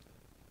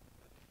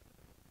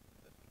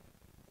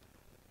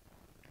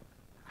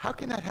 How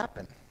can that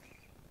happen?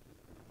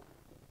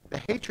 The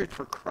hatred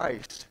for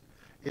Christ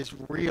is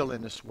real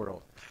in this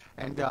world.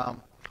 And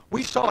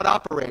we saw it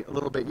operate a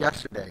little bit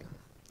yesterday.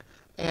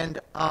 And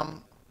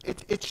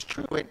it's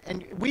true.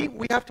 And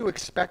we have to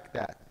expect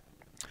that.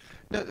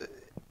 Now,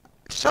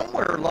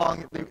 somewhere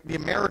along the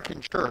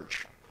American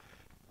church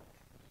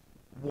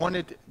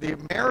the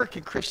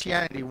American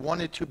Christianity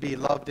wanted to be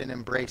loved and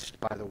embraced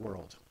by the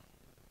world.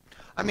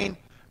 I mean,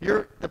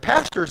 the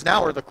pastors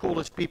now are the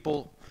coolest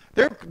people.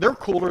 They're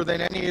cooler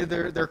than any of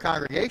their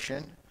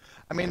congregation.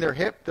 I mean, they're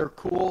hip, they're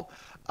cool.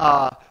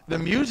 The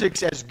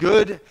music's as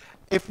good,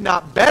 if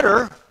not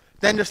better,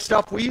 than the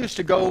stuff we used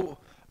to go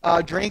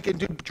drink and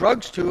do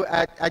drugs to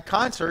at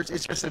concerts.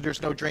 It's just that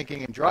there's no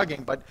drinking and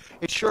drugging, but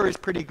it sure is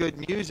pretty good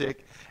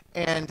music.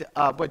 And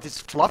but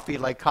it's fluffy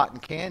like cotton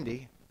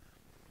candy,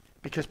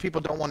 because people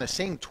don't want to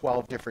sing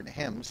 12 different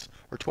hymns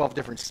or 12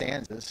 different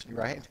stanzas,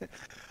 right?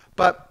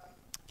 But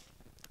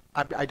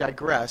I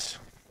digress.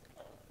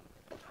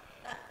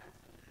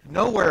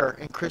 Nowhere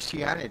in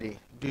Christianity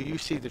do you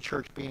see the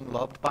church being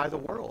loved by the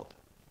world.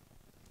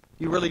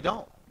 You really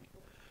don't.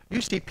 You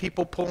see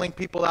people pulling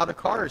people out of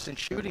cars and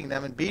shooting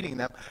them and beating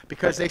them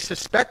because they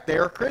suspect they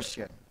are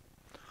Christian.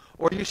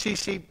 Or you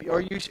see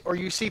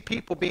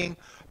people being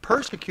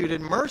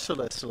persecuted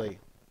mercilessly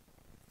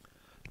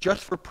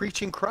just for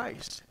preaching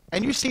Christ.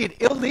 And you see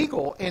it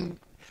illegal in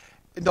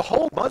the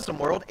whole Muslim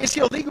world. It's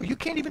illegal. You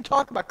can't even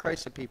talk about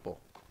Christ to people.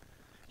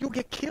 You'll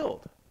get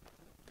killed.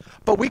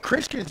 But we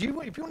Christians, if you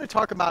want to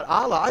talk about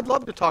Allah, I'd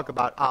love to talk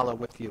about Allah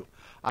with you.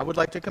 I would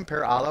like to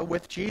compare Allah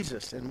with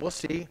Jesus, and we'll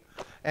see,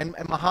 and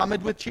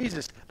Muhammad with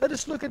Jesus. Let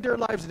us look at their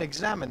lives and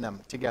examine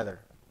them together.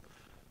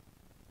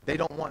 They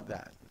don't want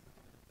that.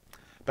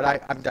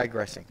 But I'm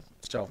digressing.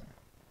 So,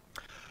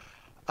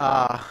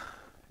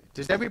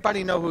 does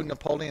everybody know who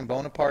Napoleon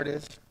Bonaparte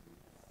is?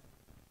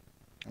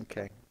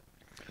 Okay.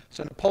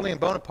 So Napoleon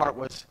Bonaparte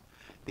was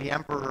the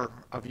emperor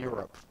of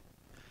Europe.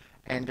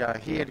 And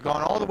he had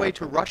gone all the way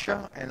to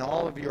Russia and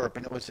all of Europe,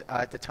 and it was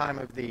at the time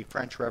of the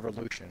French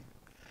Revolution.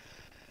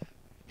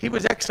 He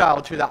was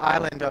exiled to the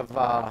island of,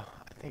 I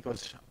think it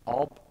was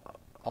Alba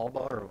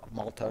or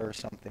Malta or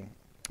something.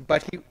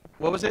 But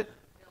what was it?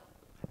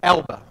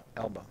 Elba.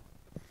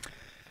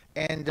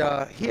 And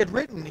he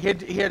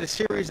had a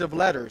series of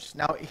letters.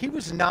 Now, he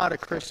was not a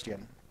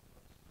Christian.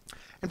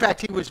 In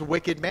fact, he was a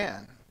wicked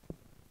man.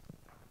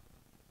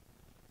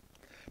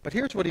 But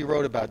here's what he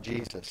wrote about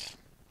Jesus.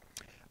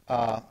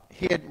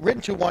 He had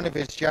written to one of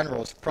his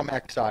generals from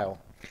exile.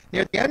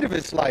 Near the end of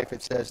his life,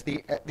 it says,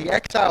 the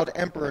exiled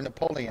Emperor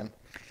Napoleon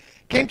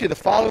came to the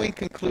following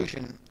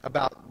conclusion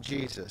about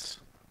Jesus.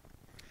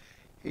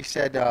 He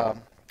said,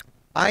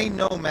 I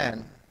know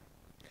men,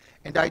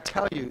 and I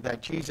tell you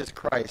that Jesus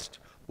Christ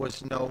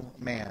was no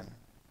man.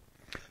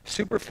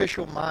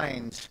 Superficial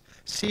minds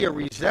see a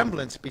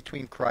resemblance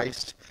between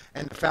Christ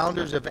and the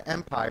founders of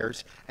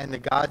empires and the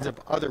gods of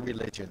other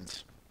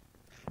religions.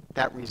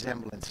 That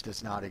resemblance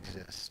does not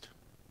exist.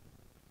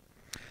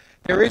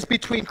 There is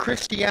between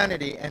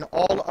Christianity and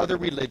all other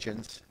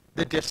religions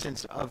the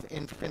distance of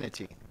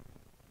infinity.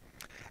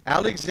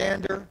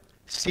 Alexander,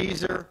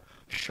 Caesar,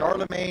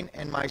 Charlemagne,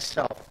 and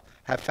myself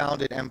have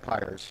founded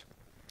empires.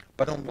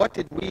 But on what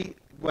did we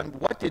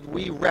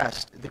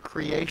rest the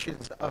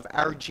creations of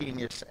our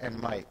genius and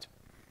might?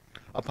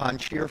 Upon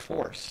sheer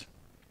force.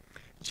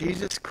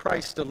 Jesus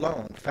Christ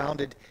alone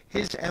founded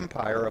his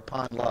empire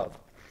upon love.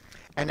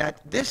 And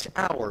at this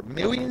hour,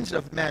 millions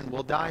of men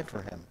will die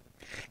for him.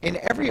 In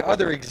every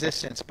other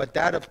existence but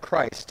that of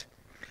Christ,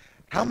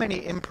 how many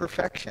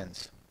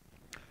imperfections?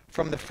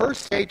 From the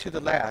first day to the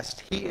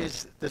last, he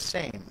is the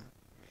same.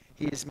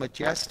 He is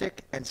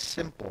majestic and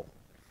simple,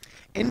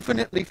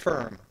 infinitely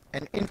firm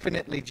and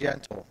infinitely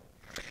gentle.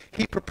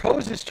 He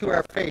proposes to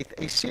our faith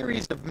a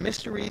series of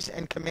mysteries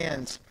and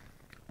commands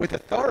with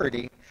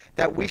authority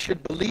that we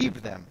should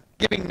believe them,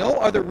 giving no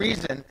other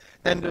reason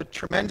than the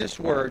tremendous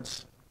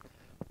words,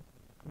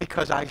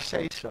 because I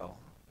say so.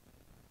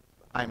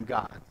 I'm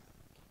God.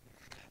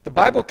 The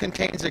Bible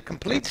contains a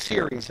complete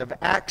series of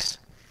acts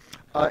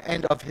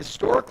and of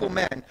historical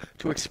men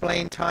to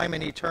explain time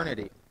and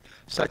eternity,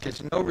 such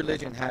as no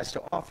religion has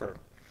to offer.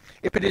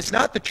 If it is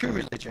not the true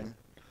religion,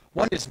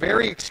 one is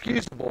very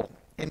excusable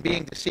in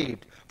being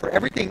deceived, for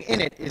everything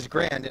in it is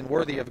grand and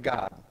worthy of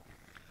God.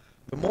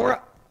 The more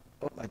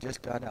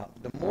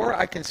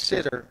I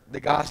consider the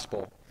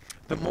gospel,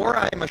 the more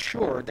I am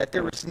assured that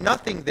there is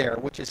nothing there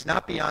which is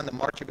not beyond the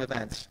march of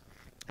events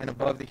and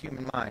above the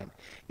human mind.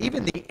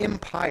 Even the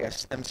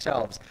impious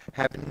themselves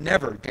have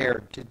never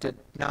dared to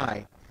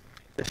deny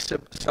the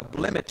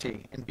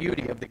sublimity and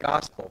beauty of the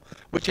gospel,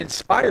 which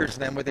inspires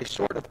them with a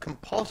sort of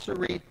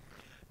compulsory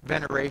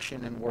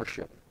veneration and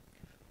worship.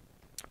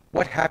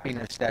 What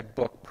happiness that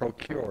book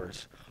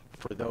procures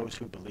for those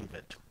who believe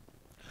it.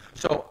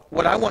 So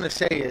what I want to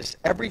say is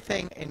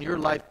everything in your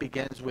life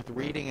begins with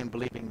reading and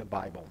believing the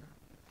Bible.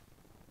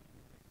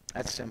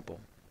 That's simple.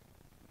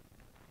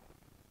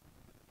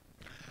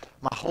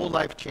 My whole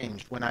life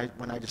changed when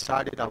I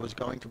decided I was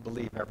going to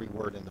believe every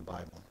word in the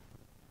Bible.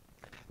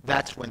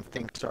 That's when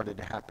things started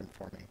to happen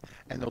for me.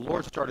 And the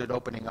Lord started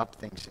opening up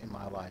things in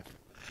my life.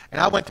 And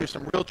I went through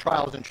some real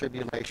trials and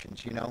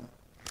tribulations, you know.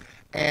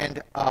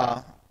 And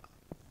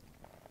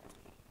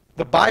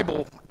the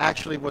Bible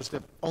actually was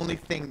the only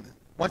thing.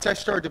 Once I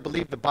started to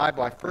believe the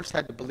Bible, I first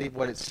had to believe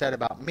what it said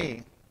about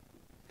me.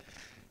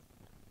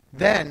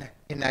 Then,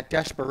 in that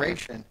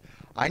desperation,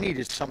 I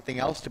needed something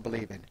else to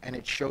believe in, and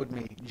it showed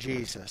me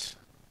Jesus.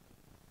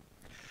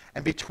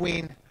 And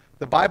between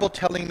the Bible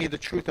telling me the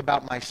truth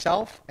about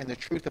myself and the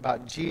truth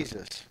about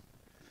Jesus,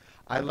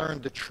 I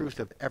learned the truth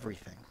of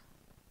everything.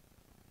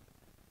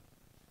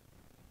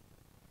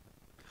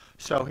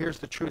 So here's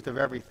the truth of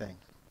everything.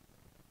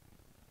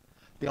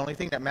 The only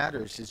thing that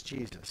matters is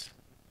Jesus.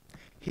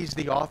 He's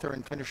the author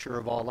and finisher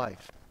of all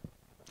life.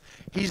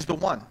 He's the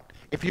one.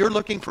 If you're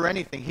looking for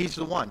anything, he's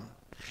the one.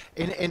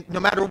 And no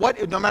matter what,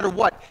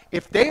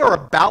 if they are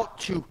about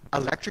to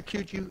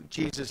electrocute you,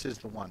 Jesus is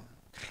the one.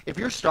 If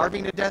you're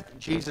starving to death,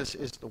 Jesus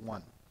is the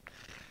one.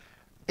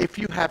 If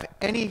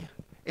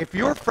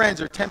your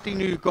friends are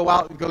tempting you to go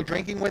out and go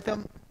drinking with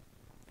them,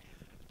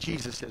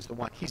 Jesus is the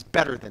one. He's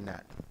better than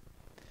that.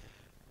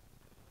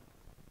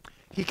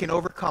 He can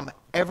overcome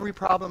every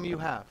problem you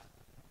have.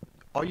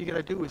 All you got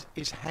to do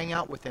is hang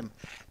out with him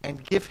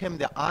and give him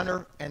the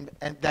honor and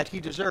that he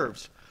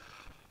deserves.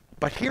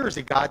 But here is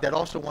a God that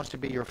also wants to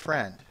be your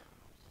friend.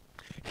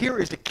 Here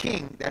is a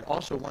king that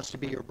also wants to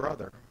be your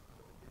brother.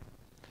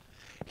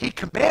 He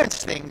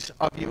commands things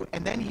of you,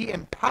 and then he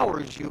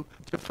empowers you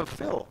to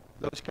fulfill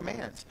those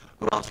commands.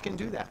 Who else can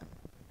do that?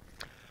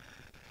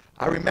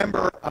 I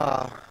remember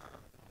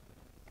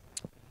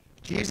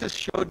Jesus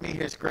showed me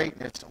his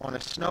greatness on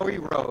a snowy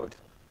road.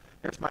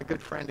 There's my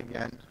good friend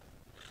again.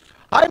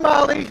 Hi,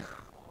 Molly.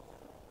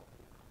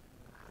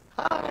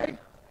 Hi.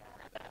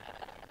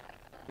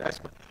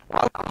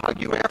 I'll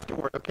hug you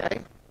afterward,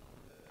 okay?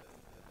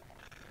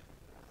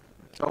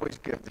 It's always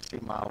good to see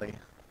Molly.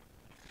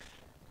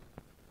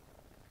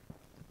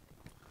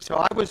 So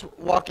I was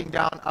walking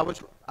down.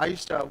 I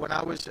used to when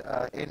I was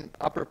in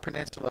Upper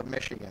Peninsula of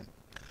Michigan.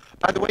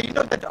 By the way, you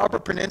know that the Upper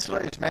Peninsula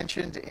is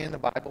mentioned in the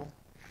Bible.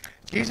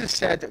 Jesus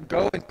said,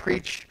 "Go and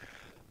preach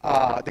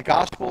the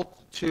gospel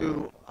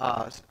to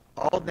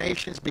all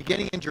nations,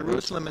 beginning in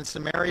Jerusalem and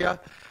Samaria,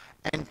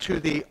 and to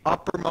the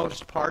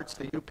uppermost parts,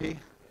 the UP."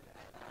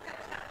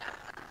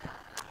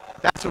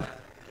 That's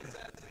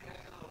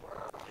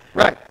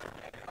right.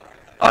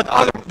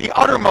 The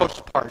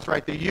uttermost parts,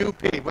 right? The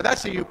UP. Well,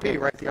 that's the UP,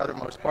 right? The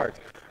uttermost parts,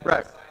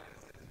 right?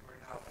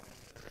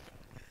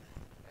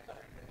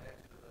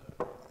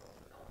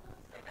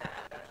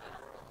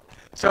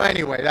 So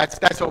anyway,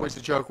 that's always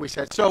the joke we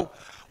said. So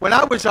when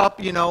I was up,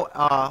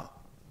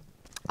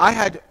 I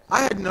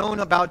had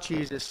known about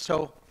Jesus.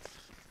 So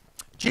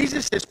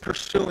Jesus is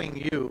pursuing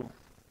you.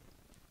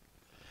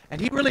 And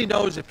he really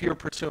knows if you're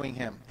pursuing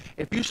him.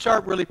 If you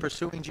start really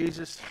pursuing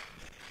Jesus,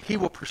 he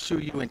will pursue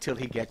you until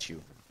he gets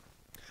you.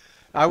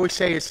 I always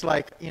say it's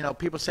like,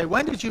 people say,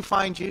 when did you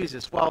find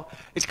Jesus? Well,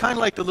 it's kind of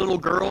like the little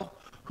girl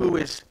who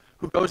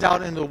goes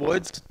out in the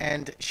woods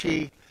and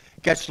she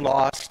gets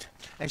lost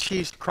and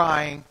she's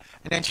crying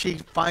and then she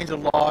finds a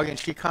log and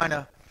she kind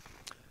of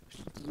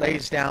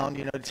lays down,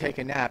 to take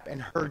a nap,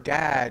 and her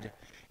dad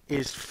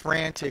is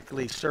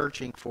frantically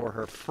searching for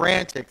her,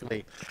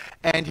 frantically.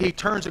 And he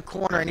turns a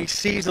corner and he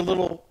sees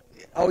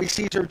he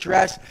sees her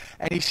dress,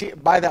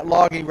 and by that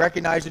log, he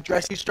recognizes the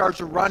dress. He starts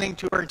running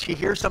to her, and she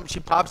hears something. She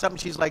pops up, and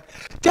she's like,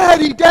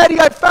 "Daddy, Daddy,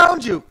 I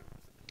found you."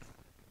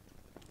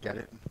 Get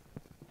it?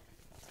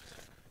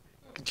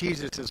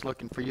 Jesus is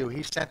looking for you.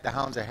 He sent the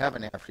hounds of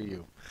heaven after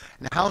you.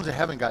 And the hounds of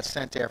heaven got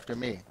sent after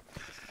me.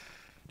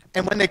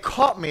 And when they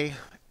caught me,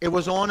 it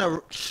was on a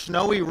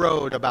snowy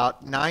road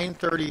about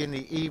 9:30 in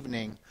the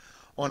evening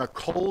on a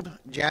cold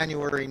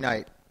January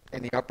night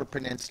in the Upper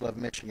Peninsula of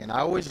Michigan. I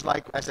always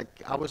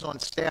I was on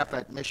staff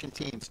at Mission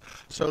Teams.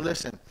 So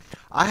listen,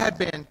 I had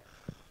been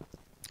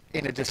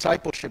in a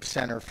discipleship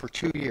center for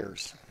 2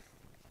 years,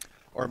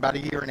 or about a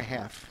year and a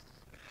half.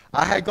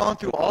 I had gone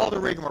through all the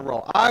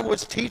rigmarole. I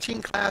was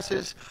teaching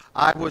classes,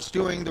 I was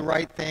doing the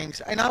right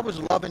things, and I was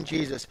loving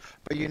Jesus.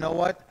 But you know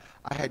what?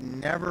 I had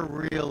never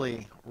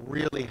really,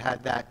 really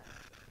had that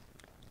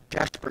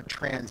desperate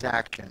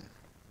transaction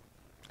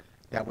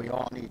that we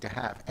all need to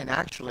have. And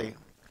actually,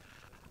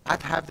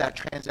 I've had that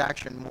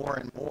transaction more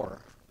and more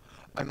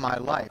in my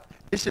life.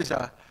 This is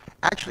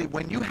actually,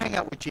 when you hang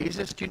out with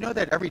Jesus, do you know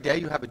that every day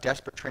you have a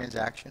desperate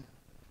transaction?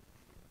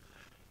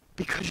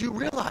 Because you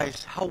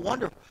realize how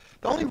wonderful.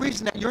 The only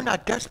reason that you're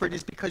not desperate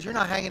is because you're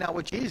not hanging out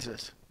with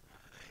Jesus.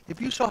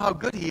 If you saw how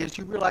good he is,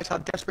 you realize how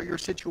desperate your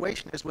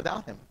situation is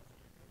without him.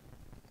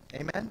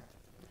 Amen?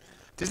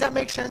 Does that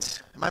make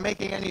sense? Am I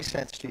making any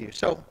sense to you?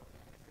 So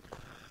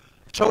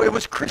it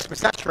was Christmas.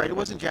 That's right. It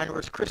wasn't January.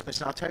 It was Christmas,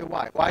 and I'll tell you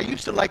why. Well, I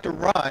used to like to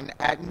run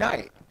at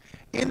night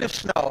in the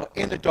snow,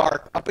 in the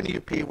dark, up in the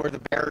UP where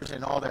the bears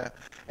and all the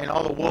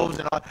wolves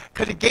and all,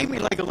 because it gave me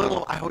like a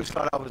little. I always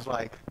thought I was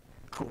like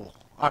cool.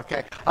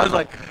 Okay, I was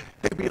like,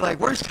 they'd be like,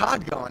 "Where's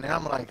Todd going?" And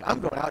I'm like, "I'm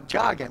going out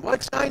jogging." Well,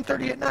 it's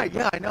 9:30 at night.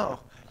 Yeah, I know.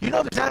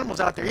 There's animals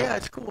out there. Yeah,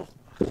 it's cool.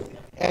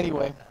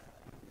 Anyway,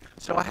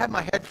 so I had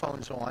my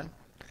headphones on,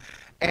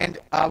 and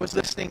I was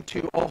listening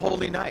to "Oh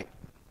Holy Night."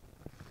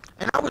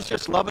 And I was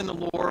just loving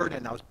the Lord,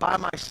 and I was by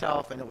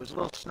myself, and it was a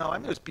little snow. I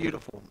mean, it was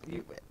beautiful.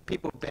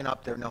 People who've been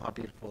up there know how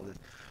beautiful it is.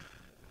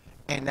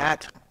 And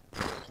that,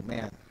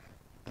 man,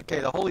 okay,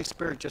 the Holy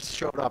Spirit just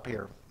showed up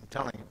here. I'm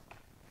telling you.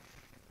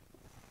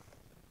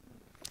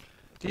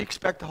 Do you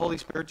expect the Holy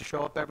Spirit to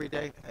show up every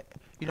day?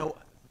 You know,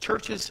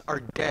 churches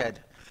are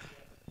dead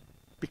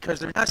because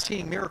they're not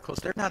seeing miracles.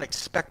 They're not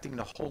expecting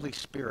the Holy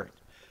Spirit,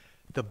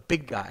 the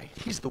big guy.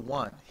 He's the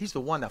one. He's the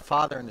one the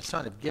Father and the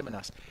Son have given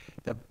us.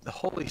 The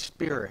Holy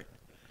Spirit,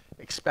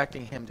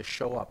 expecting him to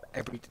show up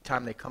every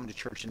time they come to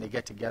church and they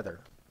get together.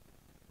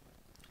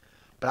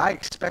 But I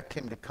expect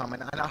him to come,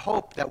 and I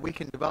hope that we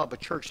can develop a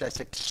church that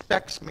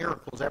expects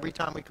miracles every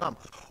time we come.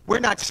 We're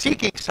not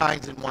seeking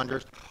signs and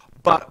wonders,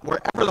 but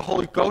wherever the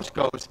Holy Ghost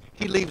goes,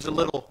 he leaves a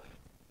little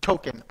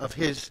token of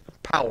his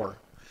power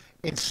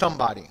in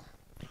somebody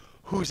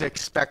who's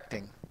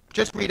expecting.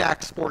 Just read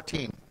Acts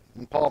 14,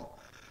 and Paul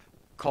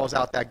calls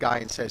out that guy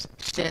and says,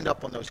 stand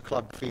up on those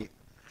clubbed feet.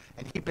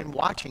 And he'd been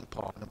watching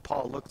Paul, and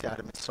Paul looked at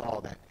him and saw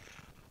that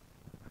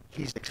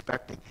he's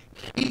expecting.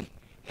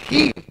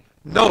 He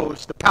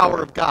knows the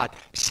power of God.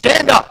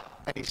 Stand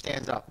up! And he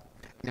stands up,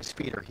 and his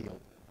feet are healed.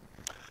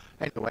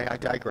 Anyway, I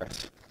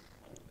digress.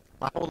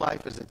 My whole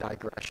life is a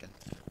digression.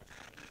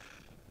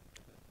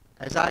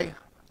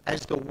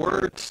 As the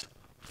words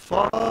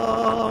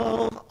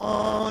fall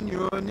on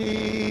your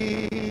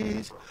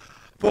knees,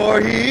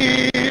 for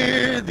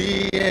hear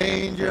the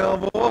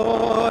angel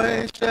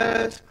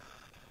voices.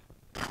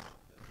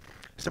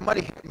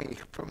 Somebody hit me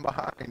from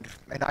behind,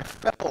 and I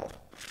fell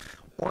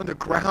on the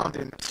ground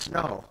in the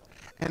snow.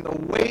 And the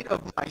weight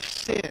of my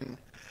sin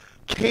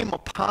came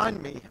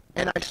upon me,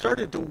 and I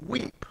started to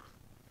weep.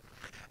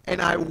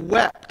 And I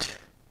wept,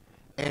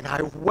 and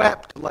I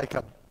wept like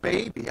a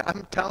baby.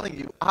 I'm telling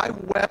you, I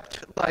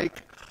wept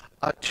like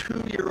a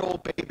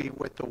 2-year-old baby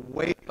with the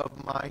weight of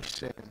my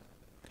sin.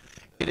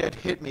 It had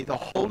hit me. The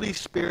Holy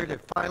Spirit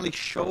had finally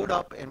showed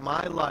up in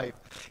my life.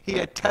 He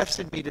had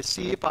tested me to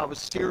see if I was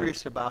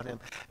serious about him.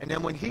 And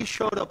then when he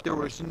showed up, there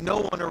was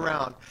no one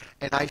around.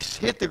 And I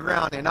hit the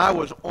ground, and I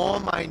was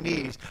on my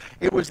knees.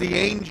 It was the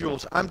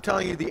angels. I'm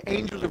telling you, the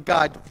angels of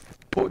God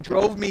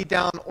drove me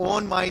down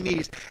on my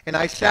knees. And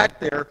I sat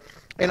there,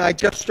 and I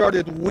just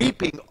started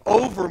weeping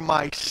over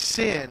my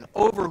sin,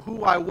 over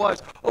who I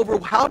was, over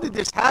how did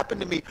this happen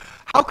to me?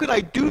 How could I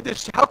do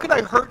this? How could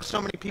I hurt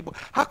so many people?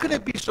 How could I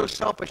be so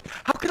selfish?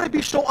 How could I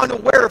be so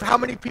unaware of how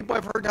many people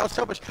I've hurt, how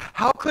selfish?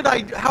 How could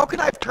I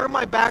have turned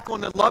my back on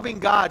the loving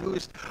God who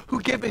has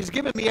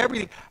given me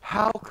everything?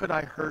 How could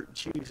I hurt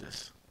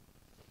Jesus?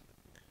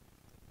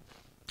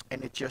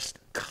 And it just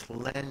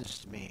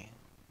cleansed me.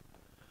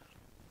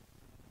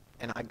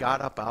 And I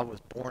got up, I was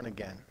born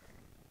again.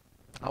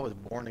 I was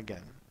born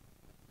again.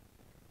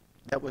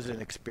 That was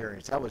an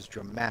experience. That was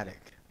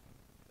dramatic.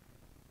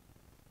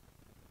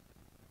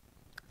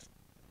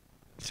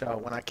 So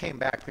when I came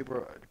back, a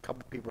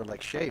couple people were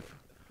like, Shafe,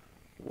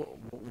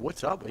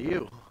 what's up with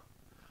you?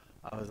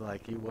 I was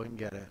like, you wouldn't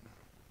get it.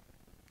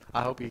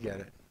 I hope you get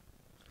it.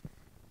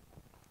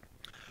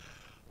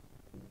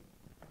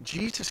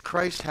 Jesus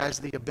Christ has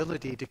the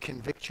ability to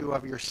convict you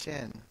of your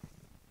sin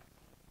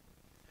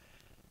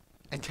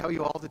and tell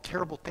you all the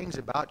terrible things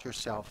about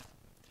yourself.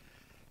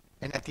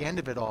 And at the end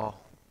of it all,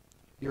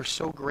 you're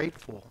so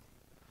grateful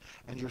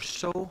and you're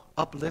so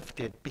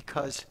uplifted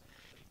because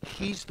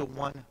he's the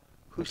one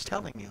who's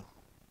telling you.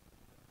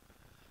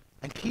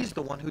 And he's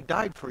the one who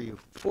died for you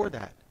for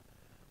that.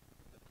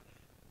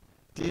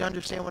 Do you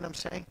understand what I'm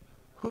saying?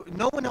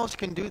 No one else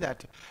can do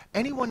that.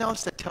 Anyone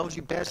else that tells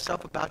you bad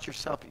stuff about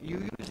yourself,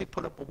 you usually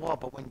put up a wall.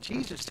 But when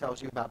Jesus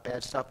tells you about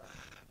bad stuff,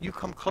 you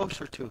come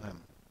closer to him.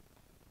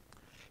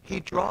 He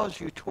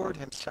draws you toward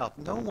himself.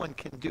 No one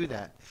can do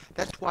that.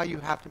 That's why you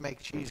have to make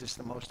Jesus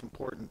the most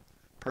important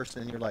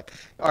person in your life.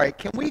 All right,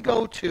 can we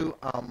go to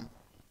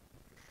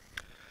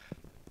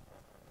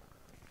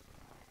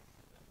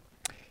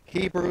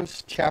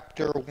Hebrews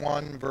chapter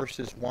 1,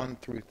 verses 1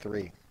 through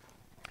 3.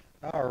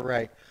 All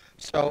right.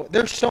 So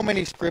there's so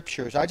many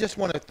scriptures. I just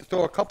want to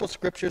throw a couple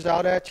scriptures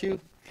out at you.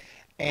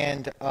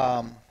 And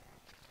let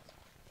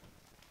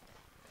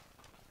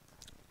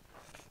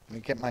me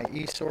get my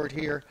e-sword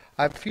here.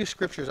 I have a few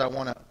scriptures I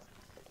want to...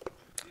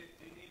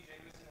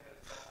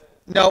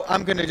 No,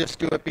 I'm going to just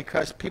do it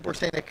because people are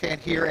saying they can't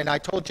hear. And I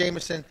told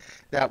Jameson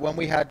that when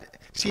we had...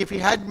 See, if he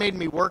hadn't made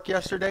me work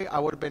yesterday, I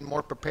would have been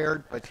more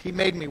prepared. But he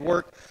made me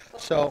work,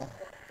 so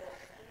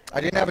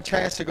I didn't have a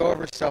chance to go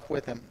over stuff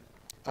with him.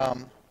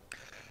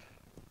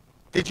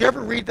 Did you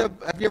ever read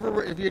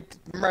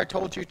remember I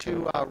told you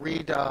to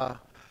read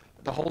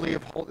the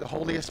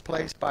Holiest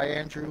Place by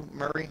Andrew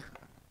Murray,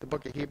 the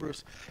book of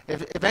Hebrews?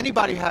 If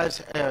anybody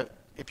has,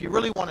 if you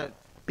really want to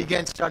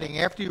begin studying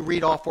after you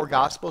read all 4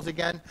 Gospels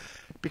again,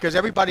 because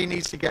everybody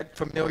needs to get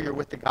familiar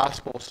with the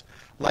Gospels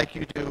like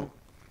you do,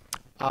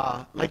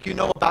 like you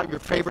know about your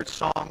favorite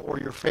song or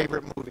your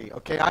favorite movie.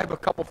 Okay, I have a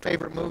couple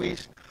favorite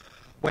movies.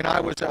 When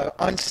I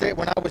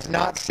was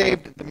not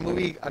saved, the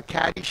movie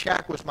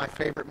Caddyshack was my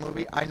favorite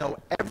movie. I know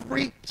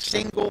every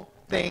single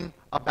thing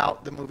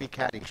about the movie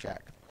Caddyshack.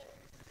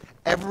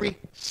 Every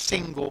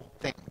single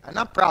thing. I'm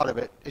not proud of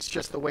it. It's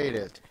just the way it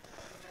is.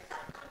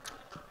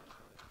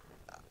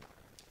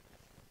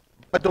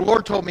 But the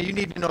Lord told me you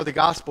need to know the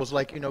Gospels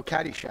like you know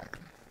Caddyshack.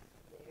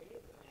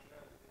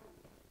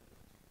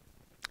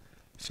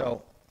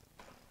 So,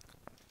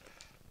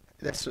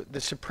 That's the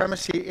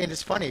supremacy, and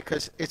it's funny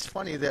because it's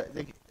funny that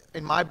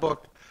in my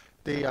book,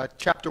 the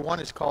chapter 1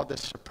 is called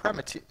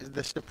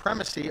the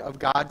supremacy of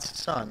God's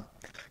Son.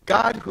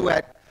 God, who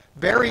at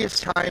various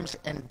times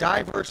and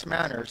diverse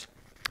manners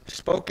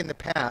spoke in the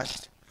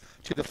past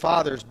to the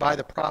fathers by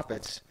the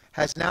prophets,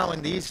 has now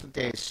in these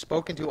days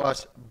spoken to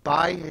us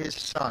by his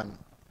Son,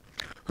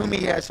 whom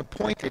he has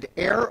appointed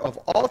heir of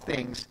all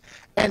things,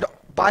 and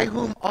by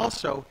whom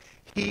also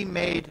he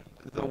made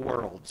the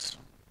worlds.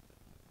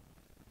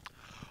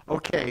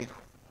 Okay,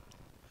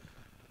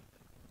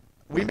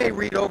 we may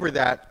read over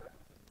that,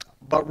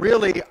 but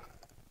really,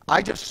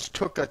 I just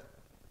took a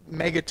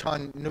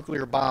megaton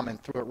nuclear bomb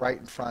and threw it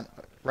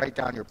right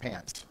down your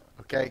pants.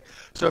 Okay,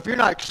 so if you're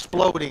not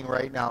exploding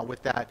right now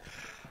with that,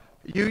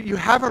 you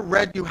haven't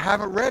read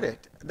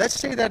it. Let's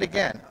say that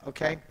again.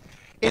 Okay,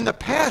 in the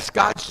past,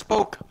 God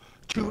spoke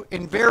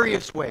in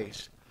various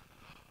ways,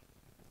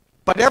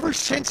 but ever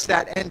since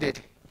that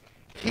ended,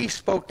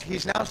 He's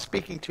now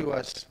speaking to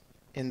us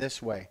in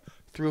this way,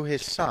 through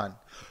his Son,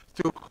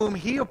 through whom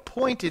he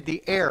appointed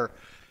the heir,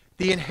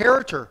 the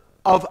inheritor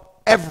of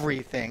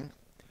everything,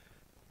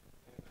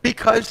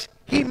 because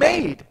he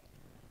made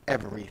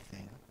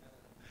everything.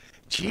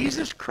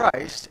 Jesus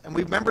Christ, and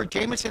we remember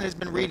Jameson has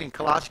been reading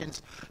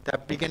Colossians,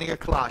 that beginning of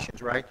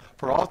Colossians, right?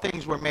 For all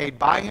things were made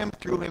by him,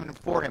 through him, and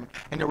for him.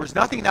 And there was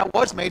nothing that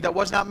was made that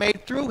was not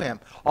made through him.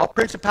 All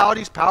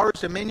principalities,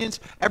 powers, dominions,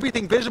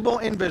 everything visible,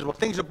 invisible,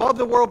 things above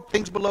the world,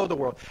 things below the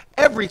world.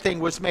 Everything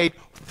was made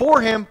for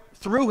him,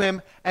 through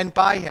him, and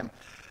by him.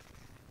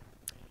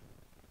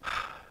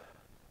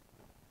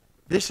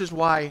 This is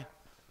why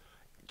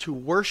to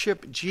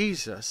worship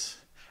Jesus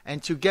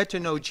and to get to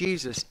know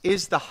Jesus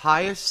is the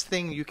highest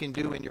thing you can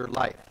do in your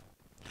life.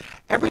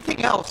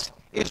 Everything else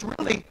is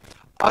really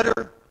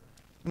utter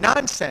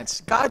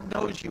nonsense. God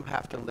knows you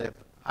have to live.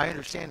 I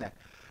understand that.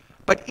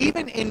 But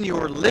even in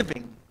your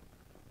living,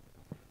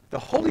 the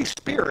Holy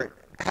Spirit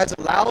has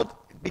allowed,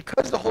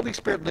 because the Holy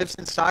Spirit lives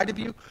inside of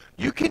you,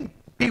 you can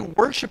be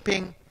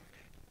worshiping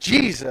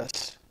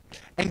Jesus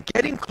and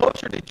getting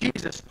closer to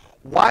Jesus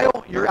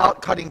while you're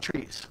out cutting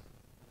trees.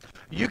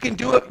 You can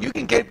do it. You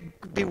can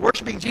be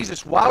worshiping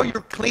Jesus while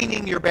you're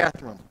cleaning your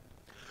bathroom.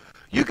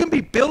 You can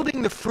be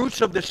building the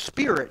fruits of the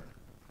Spirit.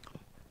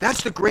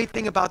 That's the great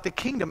thing about the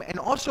kingdom. And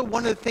also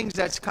one of the things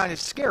that's kind of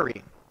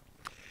scary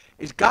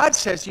is God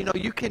says,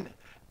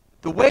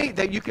 the way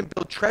that you can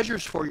build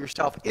treasures for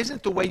yourself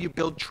isn't the way you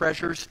build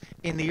treasures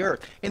in the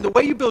earth. And the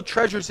way you build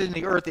treasures in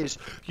the earth is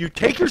you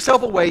take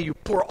yourself away, you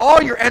pour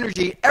all your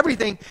energy,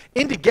 everything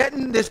into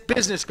getting this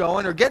business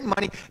going or getting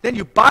money, then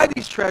you buy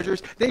these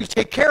treasures, then you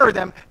take care of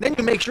them, then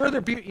you make sure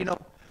they're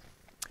beautiful,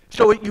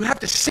 So you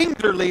have to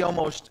singularly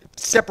almost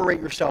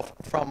separate yourself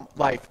from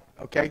life,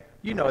 okay?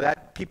 You know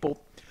that. People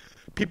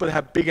that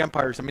have big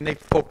empires, they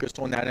focus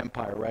on that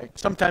empire, right?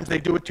 Sometimes they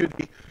do it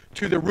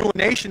to the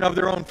ruination of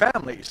their own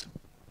families.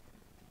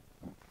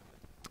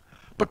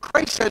 But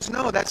Christ says,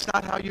 no, that's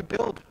not how you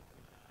build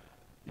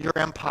your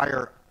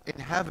empire in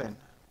heaven.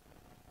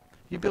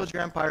 You build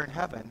your empire in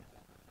heaven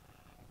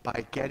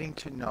by getting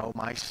to know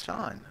my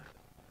Son,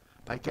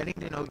 by getting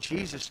to know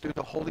Jesus through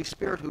the Holy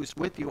Spirit who's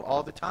with you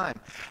all the time,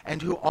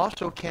 and who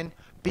also can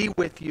be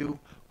with you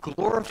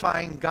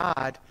glorifying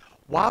God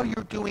while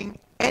you're doing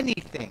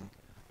anything.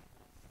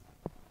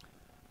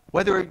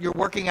 Whether you're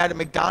working at a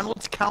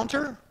McDonald's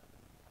counter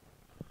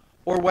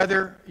or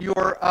whether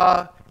you're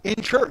in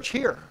church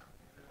here.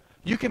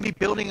 You can be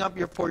building up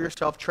for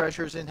yourself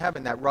treasures in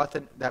heaven that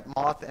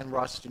moth and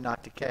rust do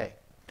not decay.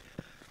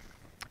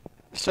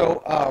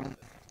 So,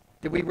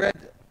 did we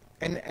read,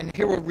 and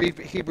here we'll read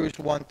Hebrews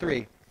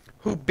 1:3,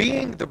 who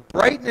being the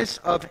brightness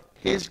of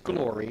his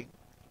glory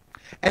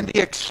and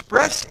the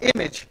express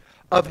image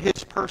of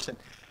his person.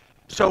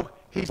 So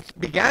he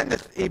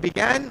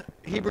began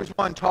Hebrews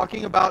 1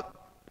 talking about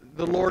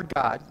the Lord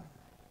God,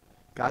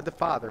 God the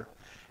Father,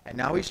 and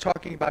now he's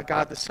talking about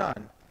God the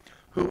Son,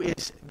 who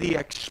is the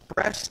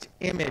expressed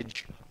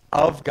image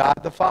of God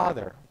the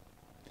Father.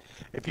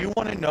 If you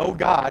want to know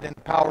God and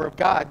the power of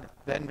God,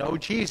 then know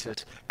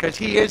Jesus, because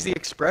he is the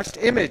expressed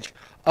image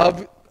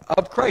of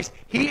Christ.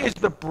 He is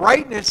the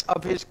brightness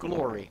of his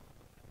glory.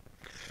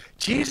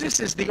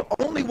 Jesus is the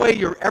only way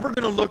you're ever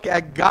going to look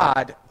at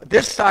God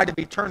this side of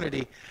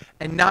eternity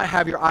and not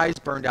have your eyes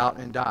burned out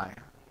and die.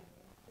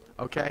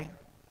 Okay?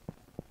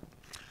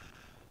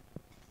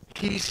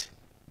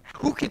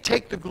 Who can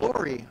take the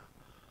glory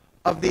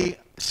of the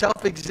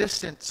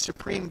self-existent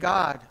supreme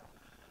God,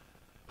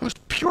 whose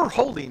pure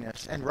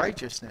holiness and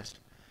righteousness,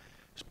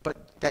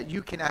 but that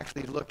you can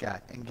actually look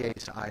at and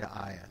gaze eye to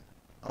eye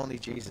on. Only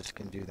Jesus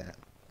can do that.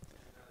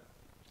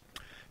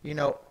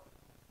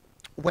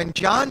 When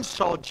John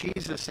saw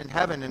Jesus in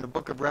heaven in the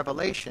book of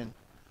Revelation,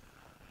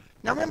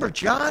 now remember,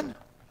 John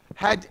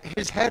had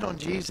his head on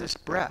Jesus'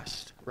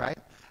 breast, right,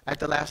 at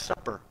the Last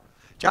Supper.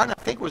 John, I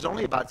think, was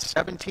only about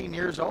 17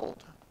 years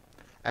old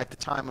at the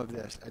time of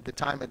this, at the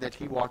time that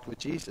he walked with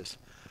Jesus.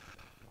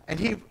 And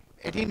he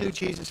knew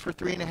Jesus for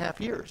 3.5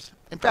 years.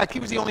 In fact, he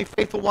was the only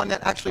faithful one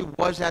that actually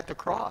was at the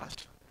cross.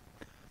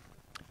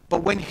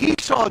 But when he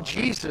saw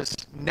Jesus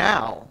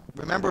now,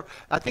 remember,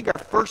 I think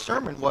our first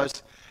sermon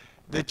was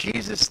the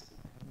Jesus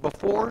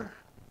before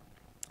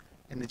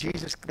and the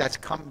Jesus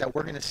that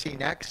we're going to see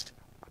next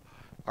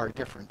are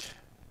different.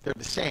 They're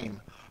the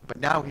same, but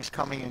now he's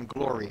coming in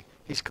glory.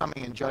 He's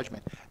coming in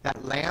judgment.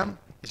 That lamb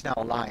is now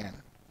a lion.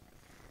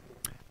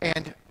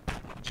 And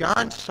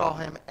John saw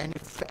him, and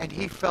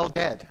he fell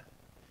dead.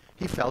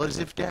 He fell as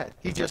if dead.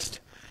 He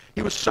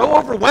was so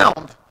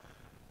overwhelmed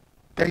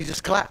that he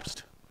just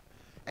collapsed.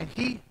 And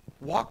he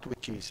walked with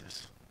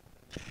Jesus.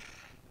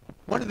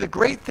 One of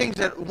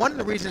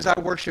the reasons I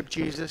worship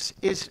Jesus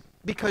is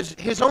because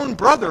his own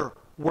brother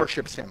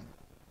worships him.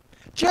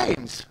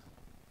 James,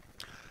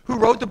 who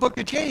wrote the book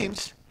of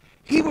James,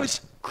 he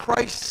was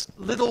Christ's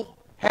little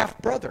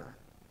half-brother.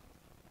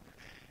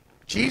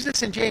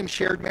 Jesus and James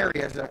shared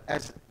Mary as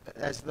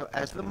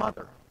the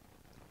mother.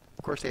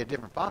 Of course, they had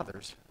different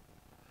fathers.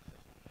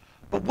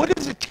 But what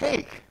does it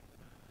take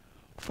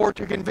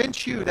to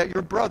convince you that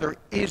your brother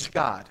is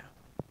God?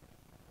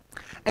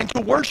 And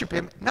to worship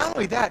him, not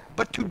only that,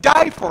 but to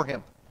die for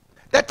him.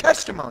 That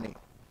testimony.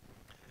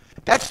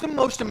 That's the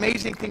most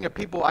amazing thing that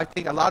I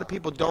think a lot of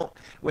people don't,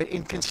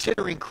 in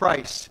considering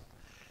Christ.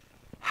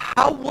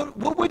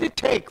 What would it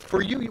take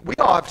for you? We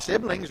all have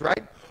siblings,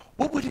 right?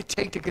 What would it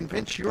take to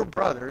convince your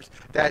brothers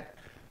that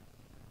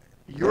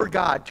you're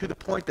God to the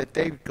point that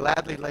they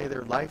gladly lay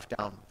their life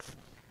down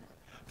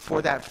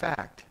for that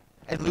fact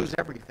and lose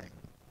everything?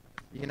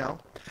 You know?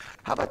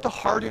 How about the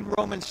hardened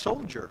Roman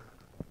soldier?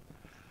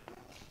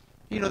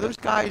 You know, those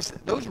guys,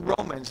 those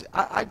Romans,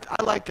 I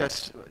like to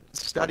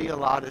study a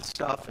lot of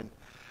stuff, and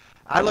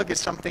I look at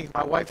some things.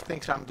 My wife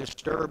thinks I'm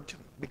disturbed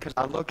because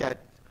I look at,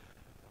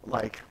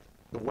 like,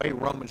 the way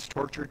Romans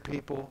tortured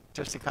people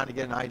just to kind of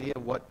get an idea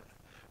of what,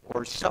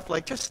 or stuff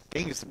like, just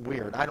things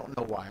weird. I don't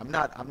know why. I'm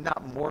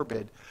not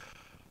morbid.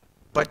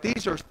 But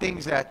these are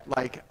things that,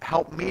 like,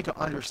 help me to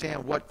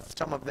understand what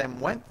some of them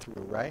went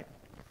through, right?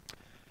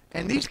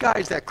 And these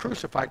guys that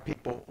crucified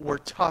people were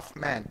tough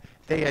men.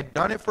 They had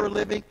done it for a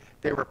living.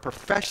 They were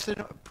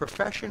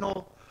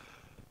professional,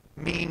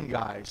 mean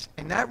guys.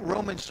 And that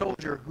Roman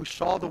soldier who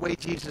saw the way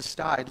Jesus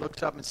died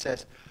looks up and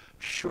says,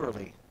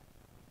 surely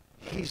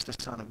he's the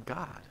Son of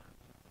God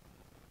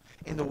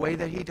in the way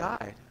that he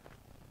died.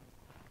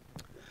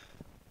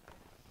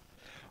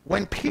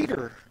 When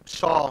Peter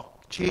saw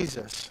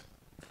Jesus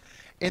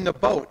in the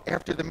boat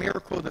after the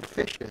miracle of the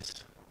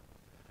fishes,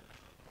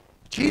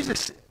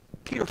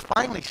 Peter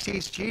finally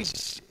sees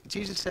Jesus.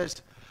 Jesus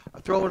says,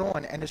 throw it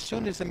on. And as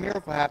soon as the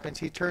miracle happens,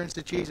 he turns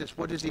to Jesus.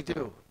 What does he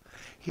do?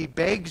 He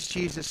begs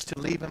Jesus to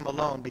leave him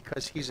alone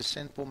because he's a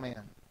sinful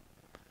man.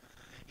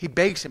 He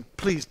begs him,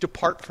 please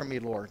depart from me,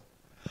 Lord.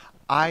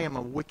 I am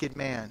a wicked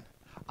man.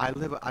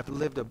 I've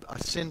lived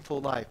a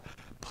sinful life.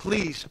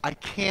 Please, I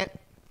can't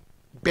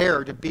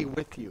bear to be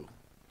with you.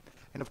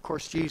 And of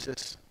course,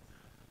 Jesus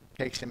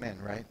takes him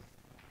in, right?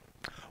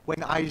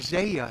 When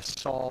Isaiah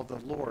saw the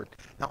Lord.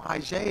 Now,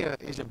 Isaiah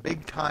is a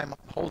big-time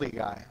holy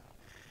guy.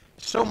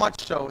 So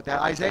much so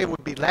that Isaiah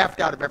would be laughed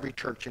out of every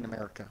church in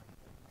America.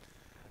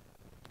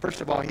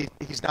 First of all,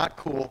 he's not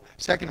cool.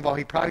 Second of all,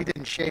 he probably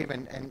didn't shave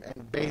and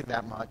bathe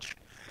that much.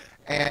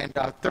 And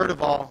third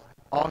of all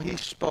he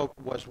spoke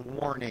was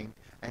warning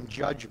and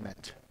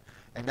judgment.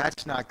 And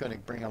that's not going to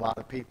bring a lot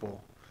of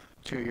people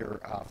to your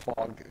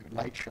fog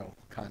light show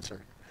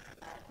concert.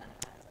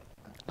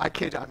 I'm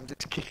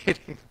just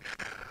kidding.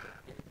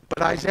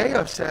 But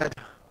Isaiah said,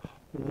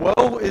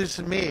 woe is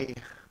me.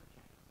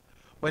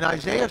 When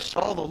Isaiah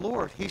saw the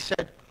Lord, he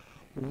said,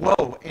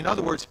 woe. In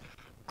other words,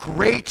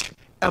 great,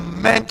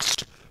 immense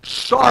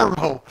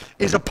sorrow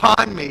is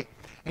upon me.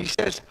 And he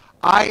says,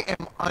 I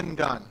am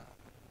undone.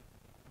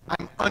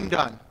 I'm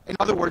undone. In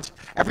other words,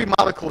 every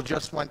molecule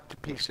just went to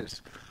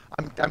pieces.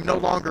 I'm no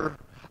longer,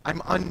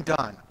 I'm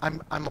undone.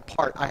 I'm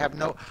apart.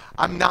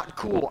 I'm not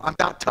cool. I'm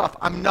not tough.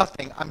 I'm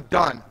nothing. I'm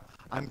done.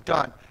 I'm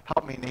done.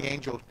 Help me. And the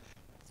angel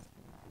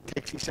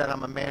he said,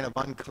 I'm a man of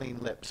unclean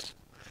lips.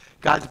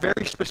 God's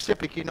very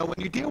specific. You know, when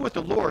you deal with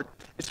the Lord,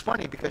 it's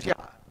funny because, yeah,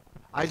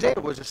 Isaiah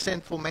was a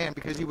sinful man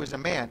because he was a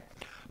man.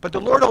 But the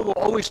Lord will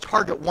always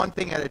target one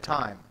thing at a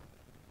time.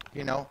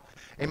 You know,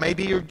 it may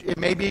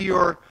be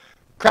your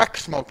crack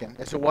smoking,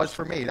 as it was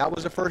for me. That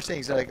was the first thing.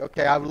 He's like,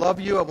 okay, I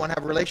love you. I want to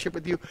have a relationship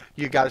with you.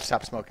 You got to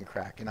stop smoking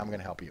crack, and I'm going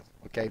to help you.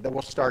 Okay, then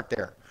we'll start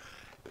there.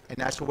 And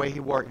that's the way he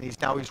worked. And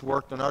he's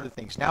worked on other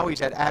things. Now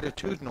he's at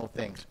attitudinal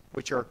things,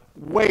 which are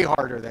way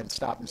harder than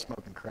stopping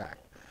smoking crack.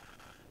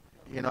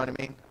 You know what I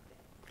mean?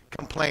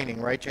 Complaining,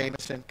 right,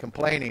 Jameson?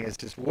 Complaining is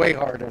just way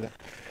harder than...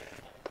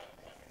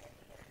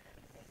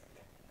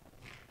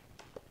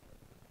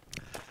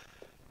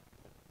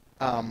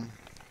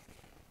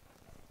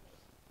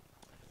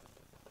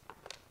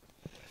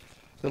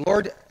 The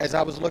Lord, as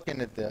I was looking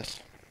at this,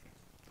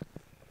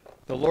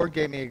 the Lord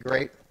gave me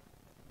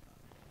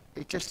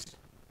it just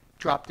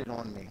dropped it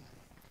on me.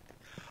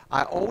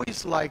 I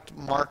always liked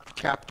Mark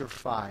chapter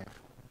 5.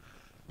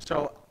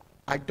 So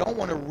I don't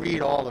want to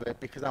read all of it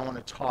because I want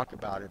to talk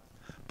about it.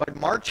 But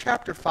Mark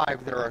chapter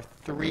 5, there are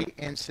 3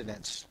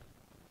 incidents.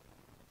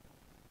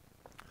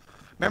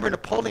 Remember,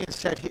 Napoleon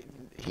said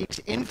he's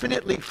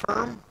infinitely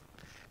firm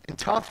and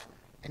tough,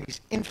 and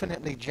he's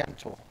infinitely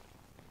gentle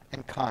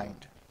and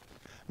kind.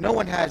 No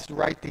one has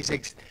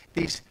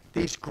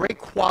these great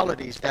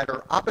qualities that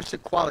are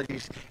opposite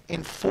qualities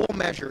in full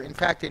measure, in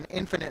fact, in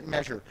infinite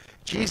measure.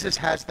 Jesus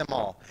has them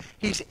all.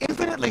 He's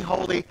infinitely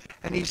holy,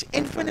 and he's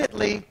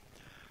infinitely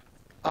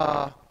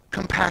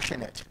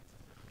compassionate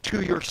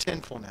to your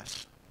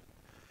sinfulness.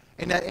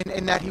 In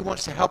that he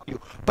wants to help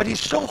you. But he's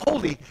so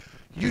holy,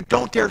 you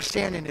don't dare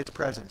stand in his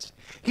presence.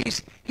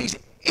 He's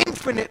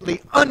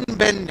infinitely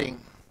unbending,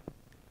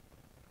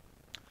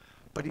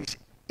 but he's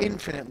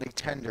infinitely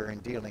tender in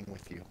dealing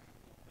with you.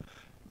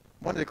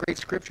 One of the great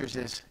scriptures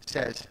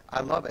says, I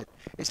love it.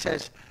 It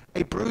says,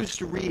 a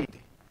bruised reed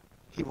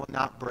he will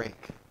not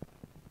break.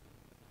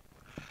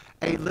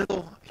 A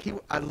little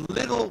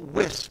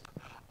wisp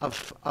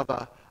of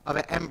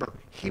an ember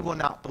he will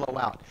not blow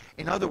out.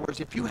 In other words,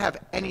 if you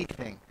have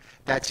anything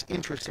that's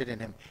interested in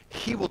him,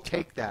 he will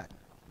take that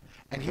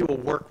and he will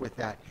work with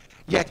that.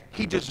 Yet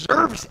he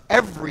deserves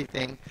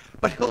everything,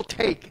 but he'll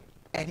take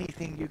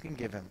anything you can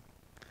give him.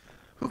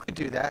 Who could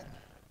do that?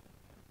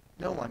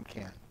 No one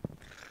can.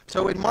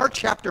 So in Mark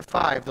chapter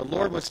 5, the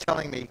Lord was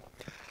telling me,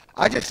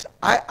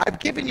 I've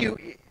given you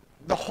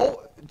the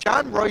whole,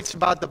 John writes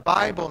about the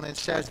Bible and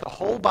says the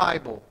whole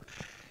Bible,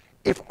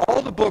 if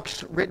all the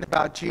books written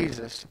about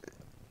Jesus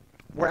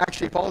were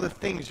actually, if all the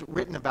things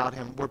written about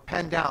him were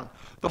penned down,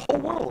 the whole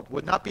world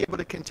would not be able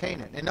to contain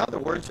it. In other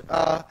words,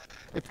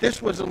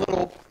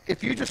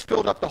 if you just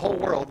filled up the whole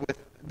world with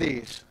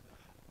these,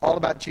 all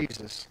about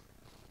Jesus,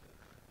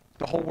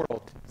 the whole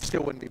world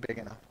still wouldn't be big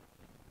enough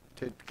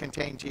to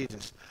contain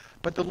Jesus.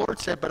 But the Lord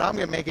said, but I'm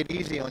going to make it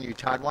easy on you,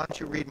 Todd. Why don't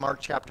you read Mark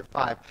chapter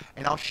 5,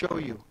 and I'll show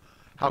you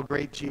how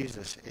great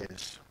Jesus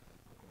is.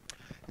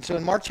 And so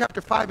in Mark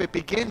chapter 5, it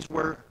begins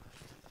where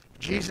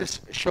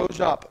Jesus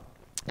shows up,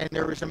 and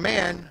there is a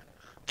man,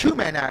 two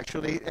men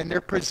actually, and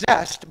they're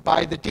possessed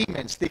by the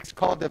demons. It's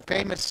called the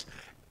famous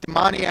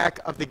demoniac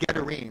of the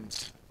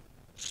Gadarenes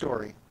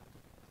story.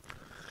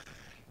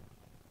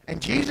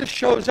 And Jesus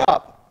shows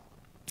up,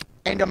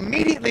 and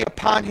immediately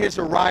upon his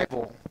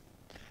arrival,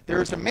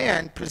 there is a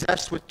man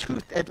possessed with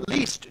at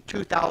least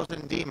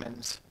 2,000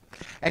 demons.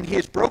 And he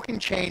has broken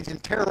chains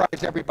and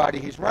terrorized everybody.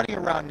 He's running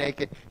around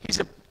naked.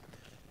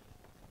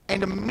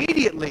 And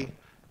immediately,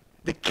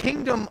 the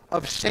kingdom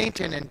of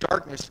Satan and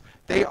darkness,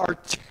 they are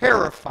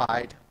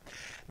terrified.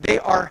 They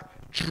are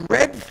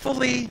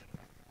dreadfully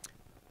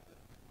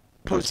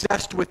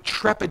possessed with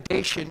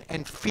trepidation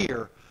and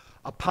fear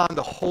upon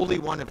the Holy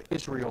One of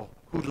Israel,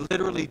 who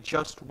literally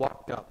just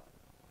walked up.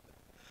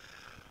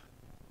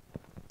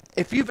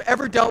 If you've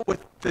ever dealt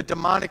with the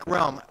demonic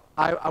realm,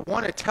 I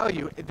want to tell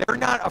you, they're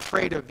not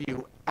afraid of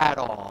you at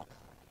all.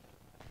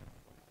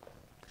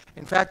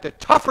 In fact, the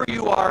tougher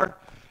you are,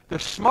 the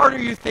smarter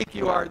you think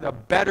you are, the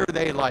better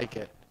they like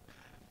it.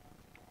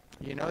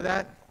 You know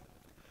that?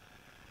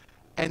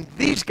 And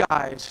these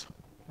guys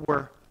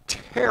were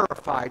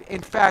terrified.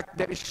 In fact,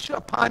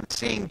 upon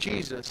seeing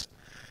Jesus,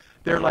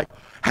 they're like,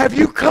 have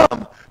you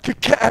come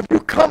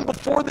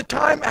before the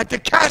time and to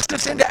cast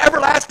us into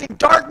everlasting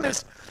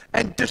darkness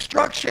and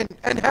destruction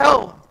and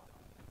hell?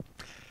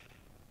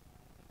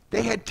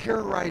 They had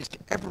terrorized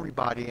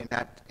everybody in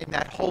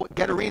that whole,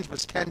 Gadarenes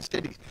was 10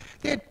 cities.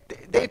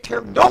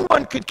 No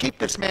one could keep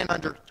this man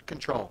under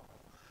control.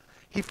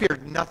 He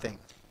feared nothing.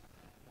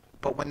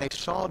 But when they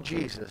saw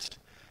Jesus,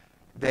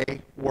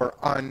 they were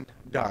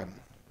undone.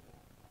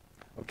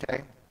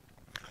 Okay?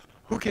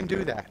 Who can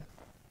do that?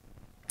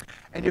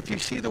 And if you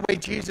see the way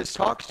Jesus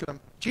talks to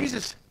him,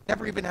 Jesus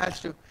never even has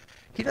to,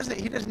 he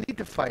doesn't need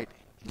to fight.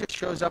 He just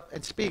shows up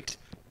and speaks.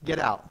 Get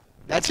out.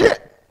 That's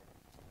it.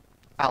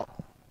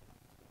 Out.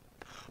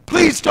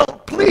 Please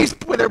don't,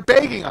 they're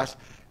begging us.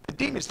 The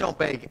demons don't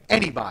beg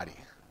anybody.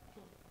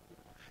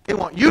 They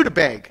want you to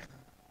beg.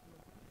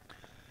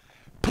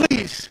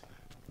 Please,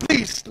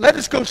 let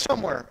us go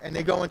somewhere. And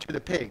they go into the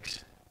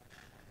pigs.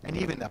 And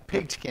even the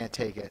pigs can't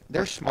take it.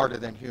 They're smarter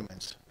than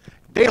humans.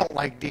 They don't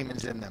like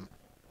demons in them.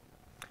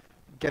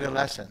 Get a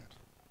lesson.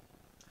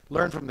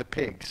 Learn from the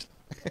pigs.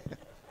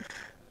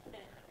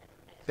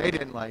 They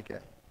didn't like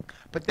it.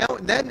 But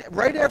then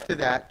right after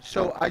that,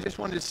 so I just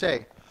wanted to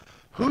say,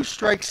 who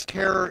strikes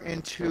terror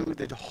into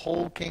the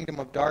whole kingdom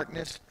of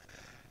darkness?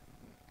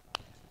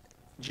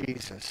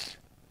 Jesus.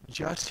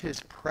 Just his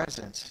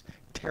presence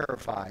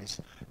terrifies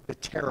the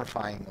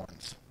terrifying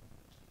ones.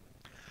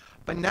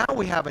 But now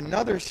we have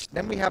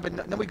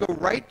then we go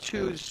right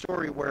to the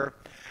story where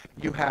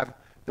you have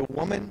the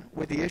woman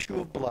with the issue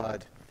of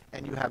blood,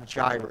 and you have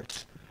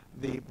Jairus,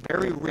 the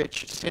very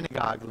rich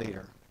synagogue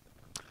leader.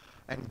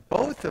 And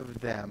both of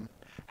them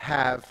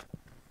have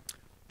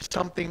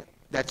something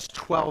that's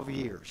 12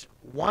 years.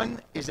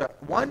 One,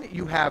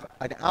 you have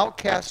an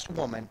outcast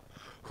woman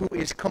who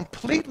is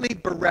completely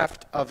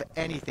bereft of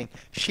anything.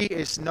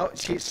 She's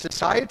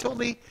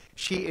societally,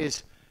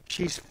 she's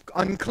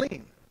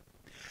unclean.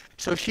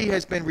 So she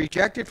has been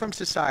rejected from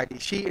society.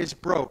 She is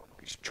broke.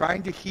 She's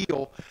trying to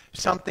heal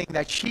something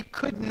that she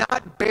could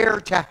not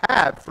bear to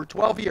have for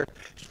 12 years.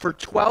 For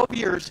 12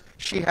 years,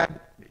 she had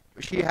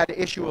she had an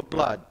issue of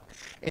blood.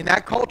 In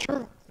that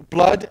culture,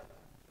 blood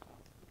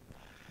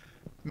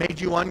made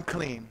you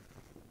unclean.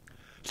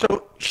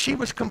 So she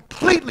was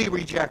completely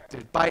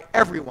rejected by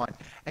everyone,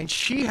 and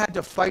she had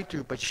to fight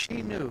through, but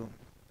she knew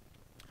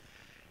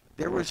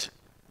there was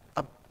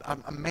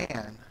a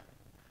man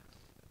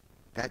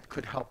that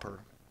could help her.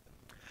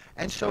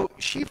 And so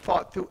she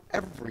fought through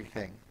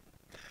everything.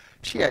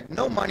 She had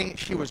no money.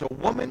 She was a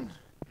woman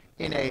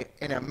in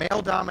a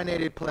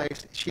male-dominated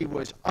place. She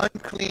was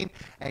unclean,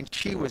 and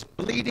she was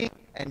bleeding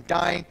and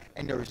dying,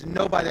 and there was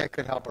nobody that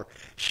could help her.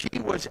 She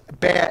was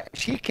bad.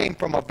 She came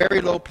from a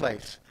very low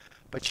place,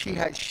 but she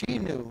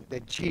knew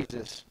that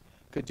Jesus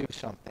could do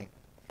something.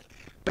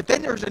 But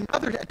then there's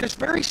another, at this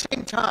very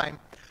same time,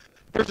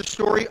 there's a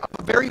story of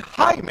a very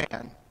high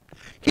man.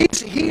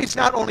 He's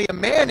not only a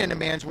man in a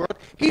man's world,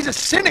 he's a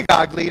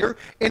synagogue leader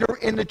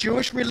in the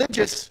Jewish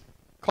religious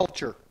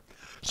culture.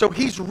 So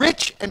he's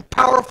rich and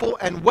powerful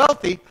and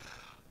wealthy,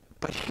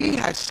 but he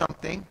has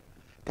something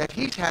that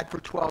he's had for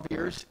 12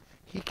 years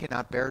he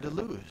cannot bear to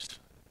lose.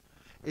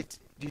 Do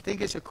you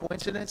think it's a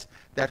coincidence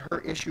that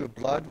her issue of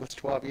blood was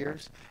 12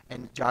 years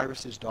and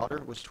Jairus'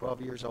 daughter was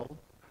 12 years old?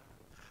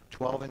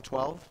 12 and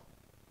 12?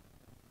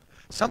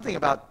 Something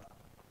about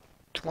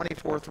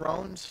 24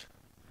 thrones,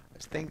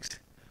 things,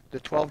 the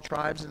 12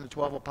 tribes and the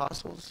 12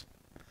 apostles.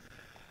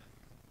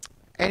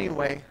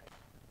 Anyway,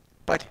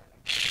 but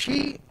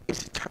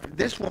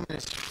this woman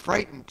is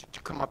frightened to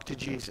come up to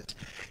Jesus.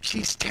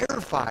 She's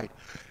terrified.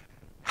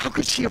 How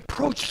could she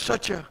approach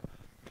such a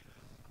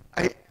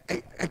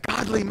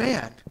godly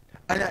man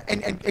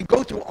and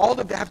go through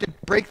have to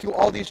break through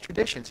all these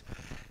traditions?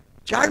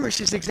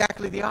 Jairus is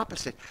exactly the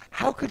opposite.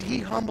 How could he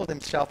humble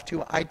himself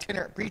to an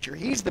itinerant preacher?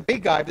 He's the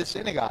big guy of the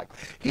synagogue.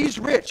 He's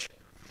rich.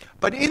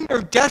 But in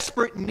their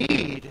desperate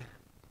need,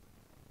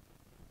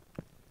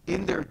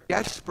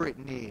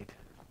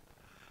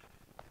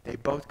 they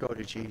both go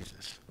to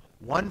Jesus.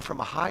 One from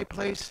a high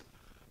place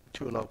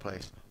to a low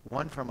place.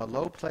 One from a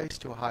low place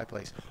to a high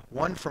place.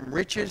 One from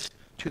riches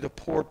to the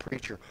poor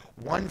preacher.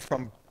 One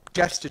from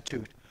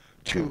destitute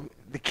to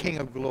the King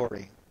of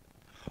glory.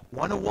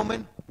 One a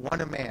woman,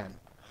 one a man.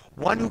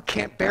 One who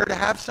can't bear to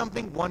have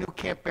something, one who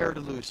can't bear to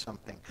lose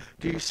something.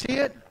 Do you see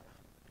it?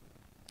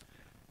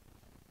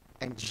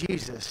 And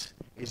Jesus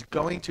is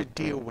going to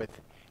deal with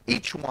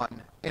each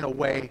one in a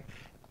way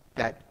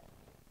that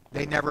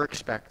they never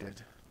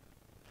expected.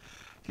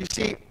 You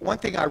see, one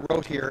thing I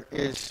wrote here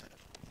is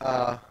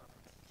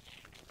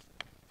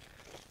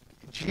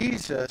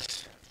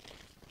Jesus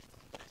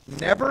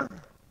never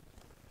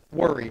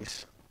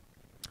worries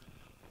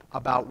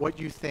about what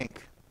you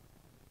think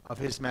of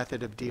his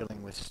method of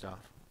dealing with stuff.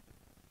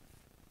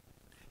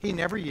 He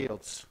never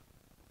yields.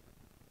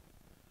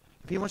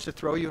 If he wants to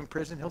throw you in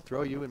prison, he'll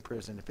throw you in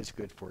prison if it's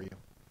good for you.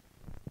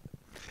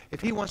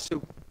 If he wants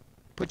to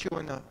put you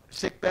in a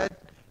sick bed,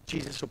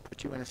 Jesus will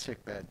put you in a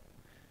sick bed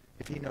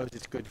if he knows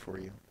it's good for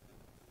you.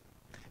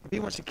 If he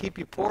wants to keep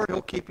you poor,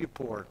 he'll keep you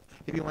poor.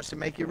 If he wants to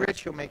make you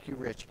rich, he'll make you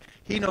rich.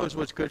 He knows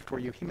what's good for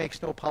you. He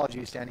makes no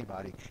apologies to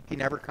anybody. He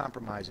never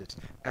compromises,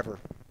 ever.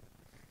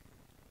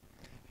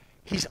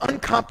 He's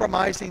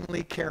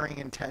uncompromisingly caring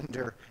and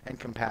tender and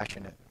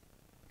compassionate.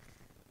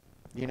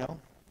 You know?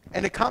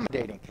 And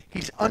accommodating.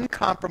 He's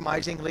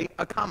uncompromisingly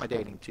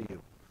accommodating to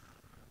you.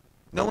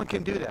 No one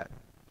can do that.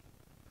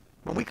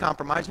 When we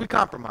compromise, we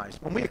compromise.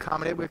 When we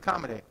accommodate, we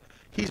accommodate.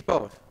 He's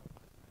both.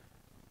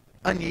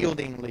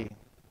 Unyieldingly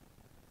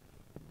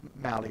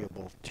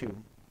malleable to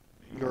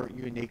your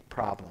unique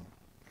problem.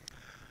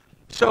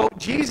 So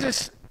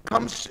Jesus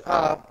comes,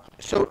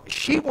 so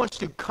she wants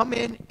to come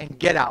in and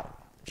get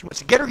out. She wants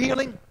to get her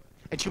healing,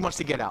 and she wants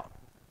to get out.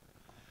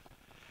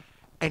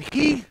 And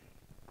he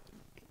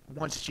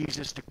wants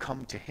Jesus to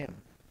come to him.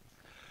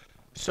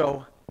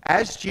 So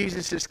as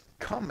Jesus is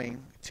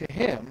coming to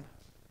him,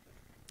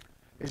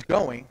 is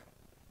going,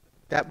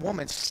 that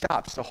woman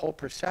stops the whole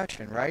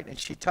procession, right? And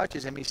she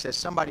touches him. He says,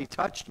 somebody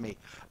touched me.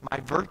 My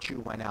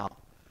virtue went out.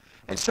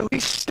 And so he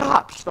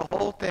stops the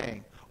whole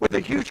thing with a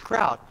huge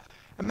crowd.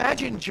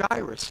 Imagine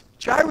Jairus.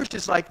 Jairus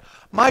is like,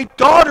 my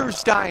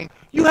daughter's dying.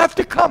 You have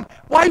to come.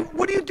 Why?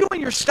 What are you doing?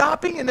 You're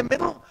stopping in the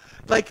middle?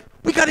 Like,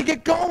 we got to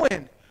get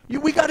going.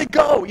 We got to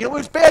go. You know, it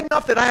was bad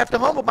enough that I have to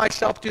humble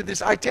myself to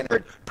this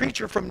itinerant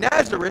preacher from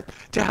Nazareth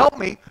to help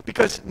me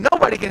because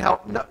nobody can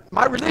help. No,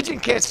 my religion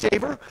can't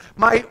save her.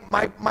 My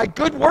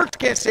good works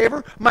can't save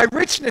her. My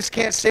richness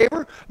can't save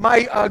her.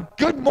 My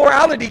good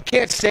morality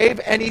can't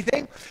save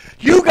anything.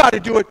 You got to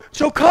do it.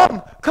 So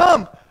come.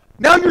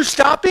 Now you're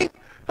stopping?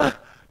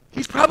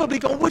 He's probably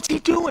going, what's he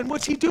doing?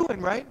 What's he doing,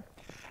 right?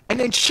 And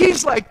then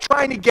she's like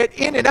trying to get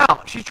in and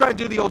out. She's trying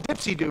to do the old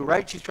dipsy-do,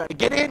 right? She's trying to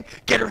get in,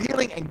 get her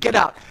healing, and get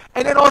out.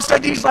 And then all of a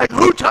sudden he's like,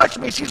 who touched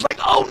me? She's like,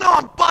 oh no,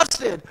 I'm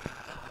busted.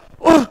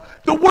 Oh,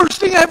 the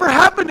worst thing ever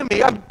happened to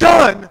me. I'm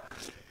done.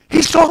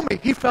 He saw me.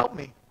 He felt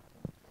me.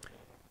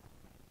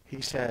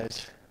 He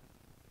says,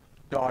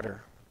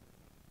 daughter.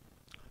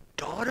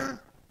 Daughter?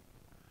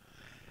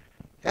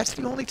 That's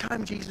the only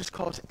time Jesus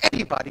calls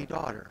anybody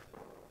daughter.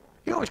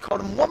 He always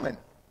called him woman.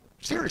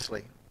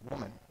 Seriously,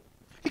 woman.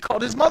 He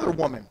called his mother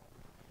woman.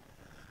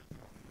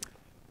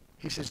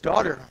 He says,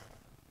 daughter,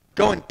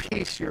 go in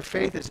peace. Your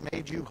faith has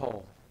made you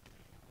whole.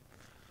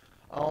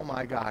 Oh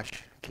my gosh.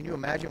 Can you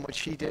imagine what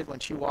she did when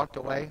she walked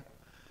away?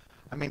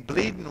 I mean,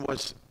 bleeding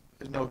was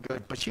no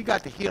good, but she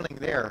got the healing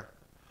there.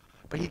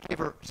 But he gave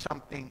her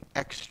something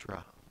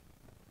extra.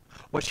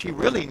 What she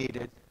really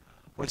needed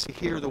was to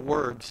hear the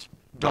words,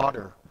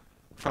 daughter,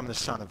 from the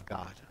Son of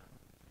God.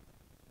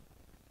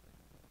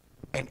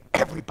 And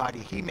everybody,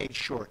 he made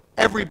sure,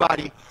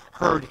 everybody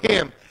heard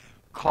him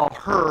call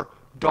her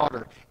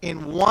daughter.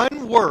 In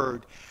one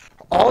word,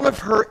 all of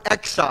her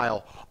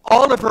exile,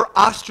 all of her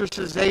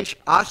ostracizing,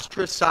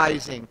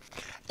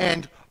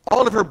 and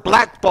all of her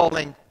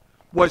blackballing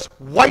was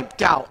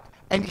wiped out.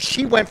 And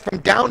she went from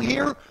down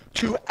here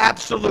to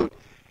absolute.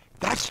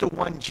 That's the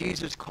one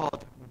Jesus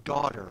called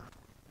daughter.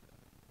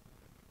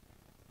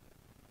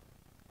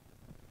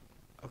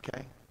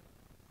 Okay?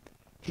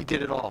 He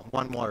did it all,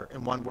 one word,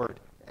 in one word.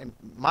 And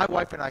my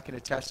wife and I can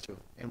attest to,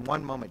 in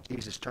one moment,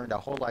 Jesus turned our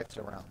whole lives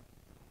around.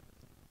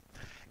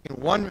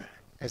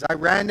 As I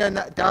ran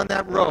down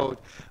that road,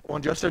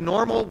 on just a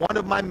normal, one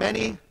of my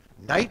many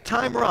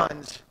nighttime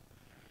runs,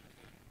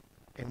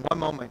 in one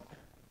moment,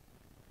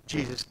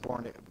 Jesus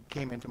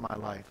came into my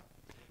life,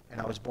 and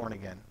I was born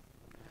again.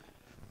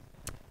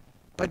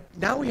 But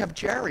now we have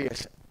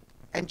Jairus,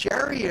 and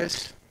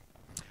Jairus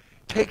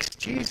takes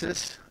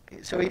Jesus,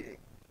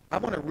 I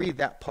want to read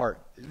that part.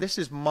 This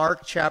is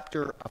Mark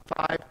chapter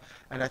 5,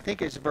 and I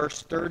think it's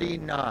verse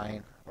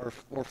 39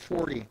 or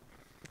 40.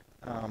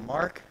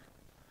 Mark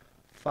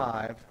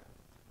 5,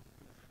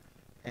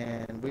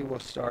 and we will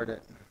start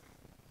it.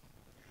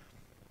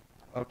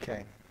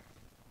 Okay.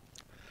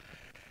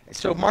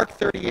 So Mark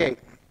 38.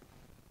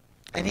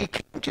 And he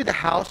came to the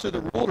house of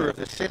the ruler of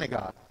the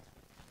synagogue.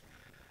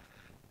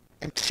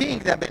 And seeing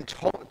them in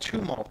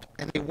tumult,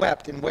 and they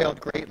wept and wailed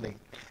greatly.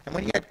 And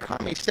when he had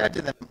come, he said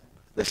to them,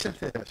 listen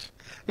to this.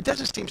 It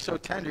doesn't seem so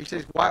tender. He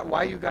says, why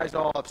are you guys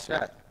all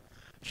upset?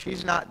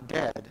 She's not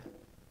dead.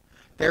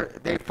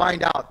 They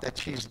find out that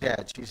she's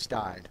dead. She's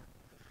died.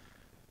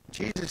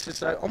 Jesus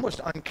is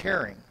almost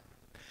uncaring.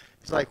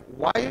 He's like,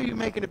 why are you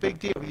making a big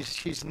deal?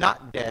 She's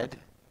not dead.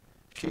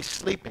 She's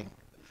sleeping.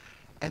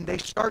 And they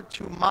start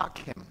to mock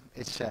him,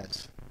 it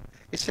says.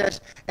 It says,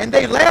 and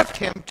they laughed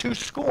him to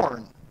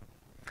scorn.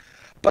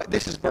 But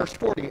this is verse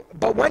 40.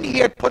 But when he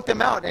had put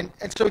them out, and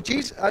so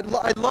Jesus, I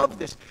love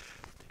this.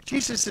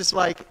 Jesus is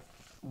like,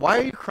 why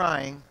are you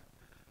crying?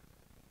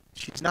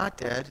 She's not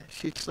dead.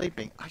 She's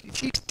sleeping.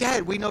 She's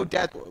dead. We know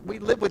death. We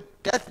live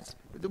with death.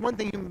 The one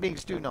thing human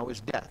beings do know is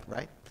death,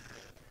 right?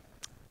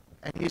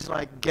 And he's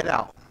like, get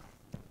out.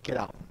 Get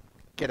out.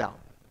 Get out.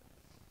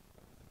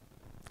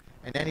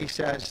 And then he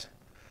says,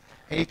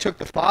 and he took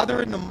the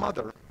father and the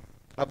mother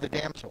of the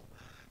damsel.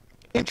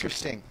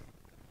 Interesting.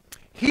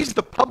 He's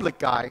the public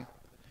guy,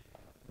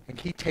 and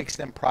he takes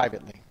them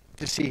privately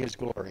to see his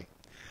glory.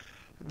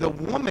 The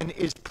woman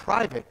is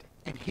private,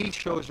 and he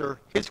shows her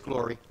his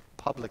glory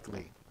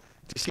publicly.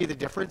 Do you see the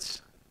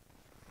difference?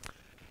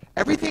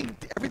 Everything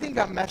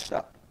got messed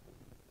up.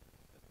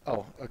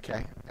 Oh,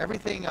 okay.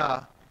 Everything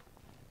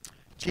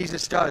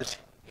Jesus does,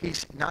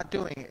 he's not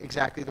doing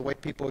exactly the way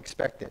people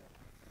expect it.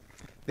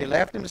 They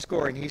laughed him to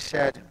scorn. He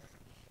said,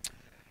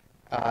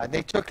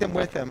 they took them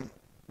with him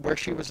where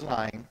she was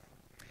lying,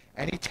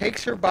 and he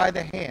takes her by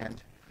the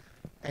hand,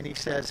 and he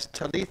says,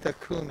 Talitha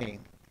Kumi,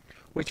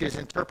 which is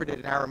interpreted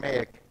in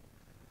Aramaic,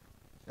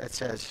 that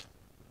says,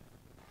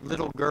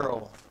 little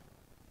girl,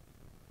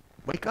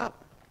 wake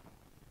up.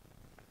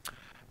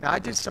 Now, I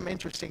did some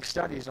interesting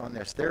studies on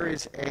this. There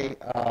is a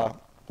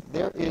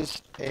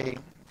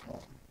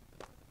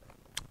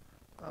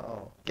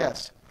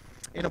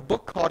in a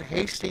book called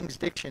Hastings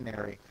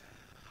Dictionary.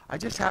 I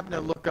just happened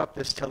to look up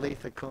this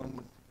Talitha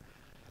Kum.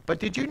 But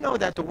did you know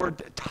that the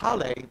word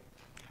tale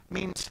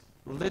means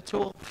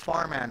little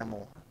farm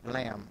animal,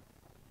 lamb?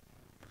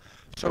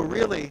 So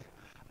really,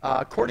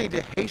 according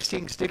to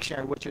Hastings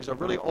Dictionary, which is a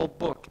really old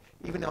book,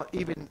 even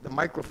the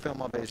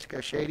microfilm of it is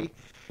shady,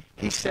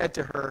 he said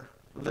to her,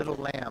 little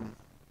lamb,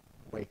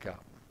 wake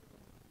up.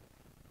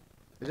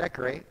 Is that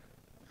great?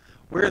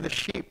 We're the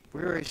sheep.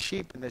 We're his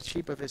sheep and the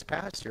sheep of his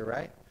pasture,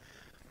 right?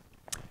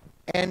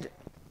 And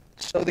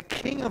so the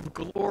King of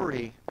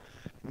Glory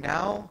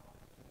now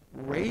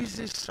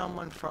raises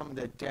someone from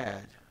the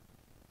dead.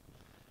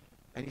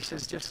 And he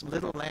says, just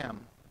little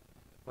lamb,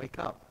 wake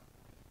up.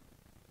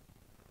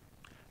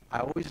 I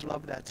always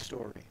loved that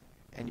story.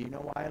 And you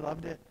know why I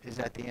loved it? Is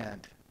at the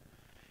end.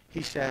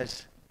 He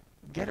says,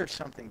 get her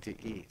something to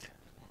eat.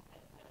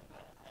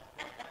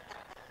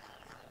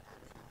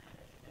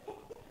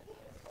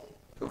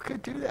 Who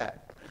could do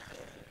that?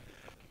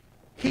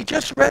 He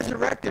just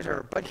resurrected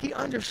her, but he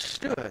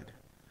understood.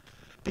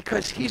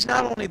 Because he's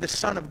not only the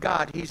Son of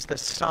God, he's the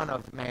Son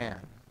of Man.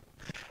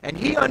 And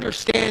he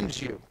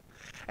understands you.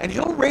 And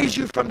he'll raise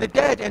you from the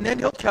dead, and then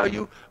he'll tell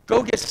you,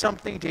 go get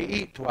something to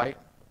eat, Dwight.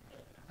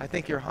 I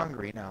think you're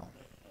hungry now.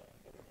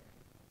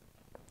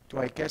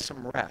 Dwight, get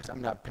some rest.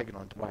 I'm not picking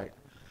on Dwight.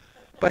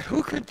 But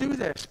who could do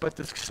this but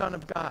the Son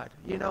of God?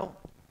 You know,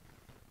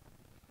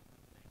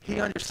 he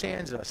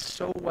understands us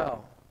so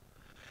well.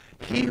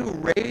 He who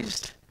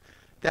raised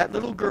that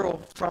little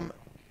girl from,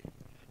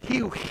 he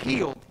who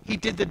healed, he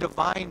did the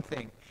divine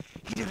thing.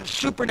 He did a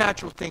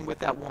supernatural thing with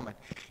that woman.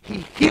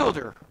 He healed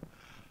her.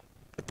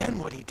 But then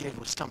what he did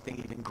was something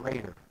even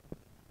greater.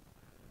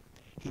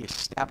 He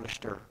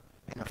established her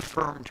and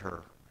affirmed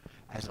her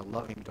as a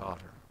loving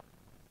daughter.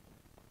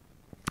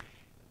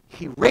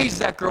 He raised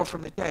that girl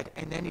from the dead,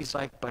 and then he's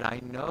like, but I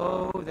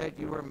know that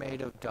you are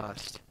made of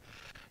dust.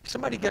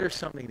 Somebody get her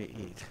something to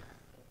eat.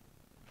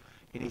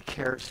 And he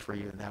cares for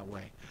you in that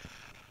way.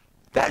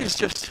 That is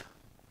just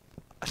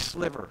a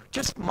sliver.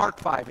 Just Mark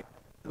 5.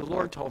 The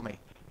Lord told me,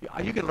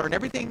 you can learn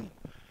everything.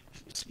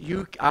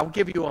 I'll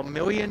give you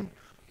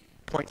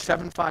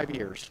 1,000,000.75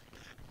 years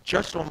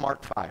just on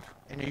Mark 5.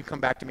 And then you come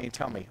back to me and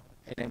tell me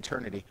in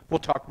eternity. We'll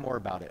talk more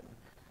about it.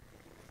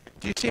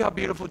 Do you see how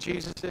beautiful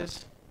Jesus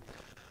is?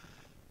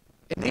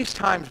 In these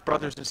times,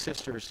 brothers and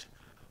sisters,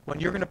 when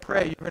you're going to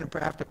pray, you're going to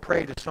have to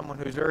pray to someone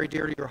who's very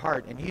dear to your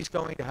heart, and he's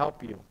going to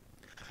help you.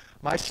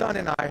 My son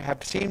and I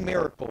have seen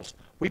miracles.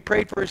 We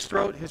prayed for his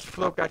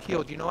throat got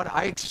healed. You know what?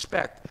 I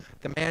expect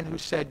the man who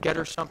said, get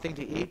her something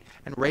to eat,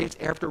 and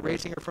after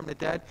raising her from the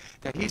dead,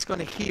 that he's going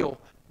to heal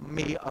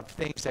me of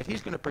things, that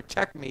he's going to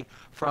protect me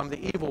from the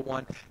evil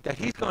one, that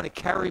he's going to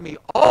carry me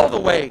all the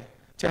way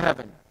to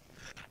heaven.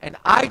 And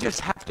I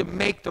just have to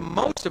make the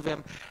most of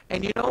him.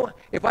 And you know,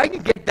 if I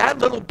can get that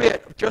little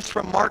bit just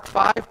from Mark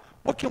 5,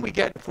 what can we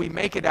get if we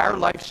make it our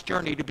life's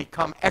journey to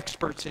become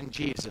experts in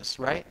Jesus,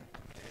 right?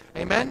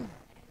 Amen?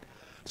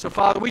 So,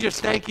 Father, we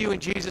just thank you in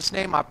Jesus'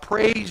 name. I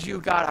praise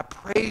you, God. I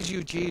praise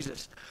you,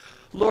 Jesus.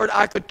 Lord,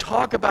 I could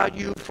talk about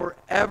you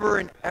forever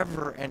and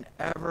ever and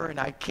ever, and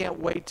I can't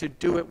wait to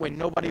do it when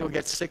nobody will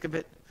get sick of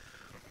it,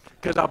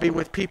 because I'll be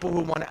with people who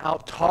want to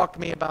out-talk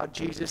me about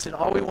Jesus, and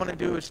all we want to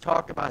do is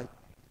talk about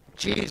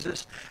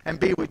Jesus and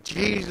be with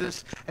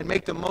Jesus and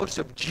make the most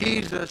of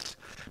Jesus,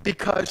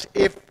 because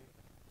if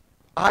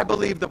I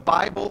believe the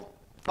Bible,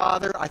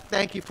 Father, I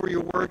thank you for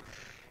your word,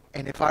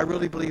 and if I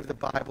really believe the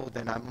Bible,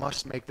 then I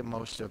must make the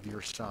most of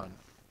your Son.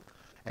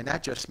 And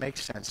that just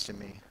makes sense to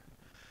me.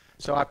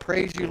 So I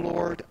praise you,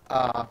 Lord.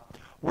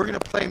 We're going to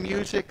play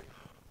music.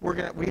 We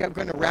are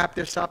going to wrap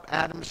this up,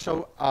 Adam.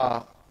 So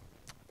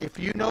if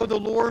you know the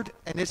Lord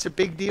and it's a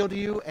big deal to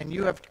you and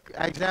you have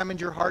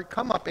examined your heart,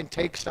 come up and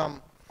take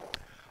some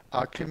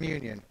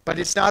communion. But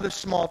it's not a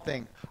small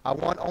thing. I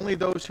want only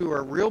those who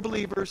are real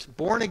believers,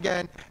 born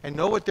again, and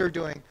know what they're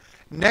doing.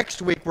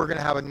 Next week, we're going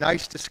to have a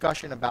nice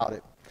discussion about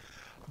it.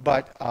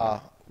 But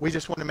we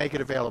just want to make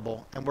it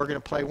available. And we're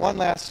going to play one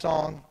last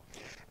song.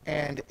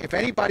 And if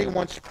anybody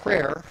wants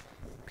prayer,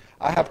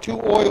 I have two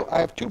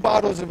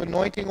bottles of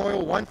anointing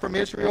oil, one from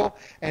Israel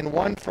and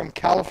one from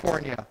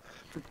California,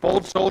 for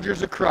bold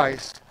soldiers of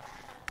Christ.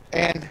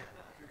 And,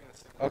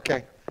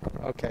 okay,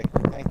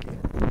 thank you.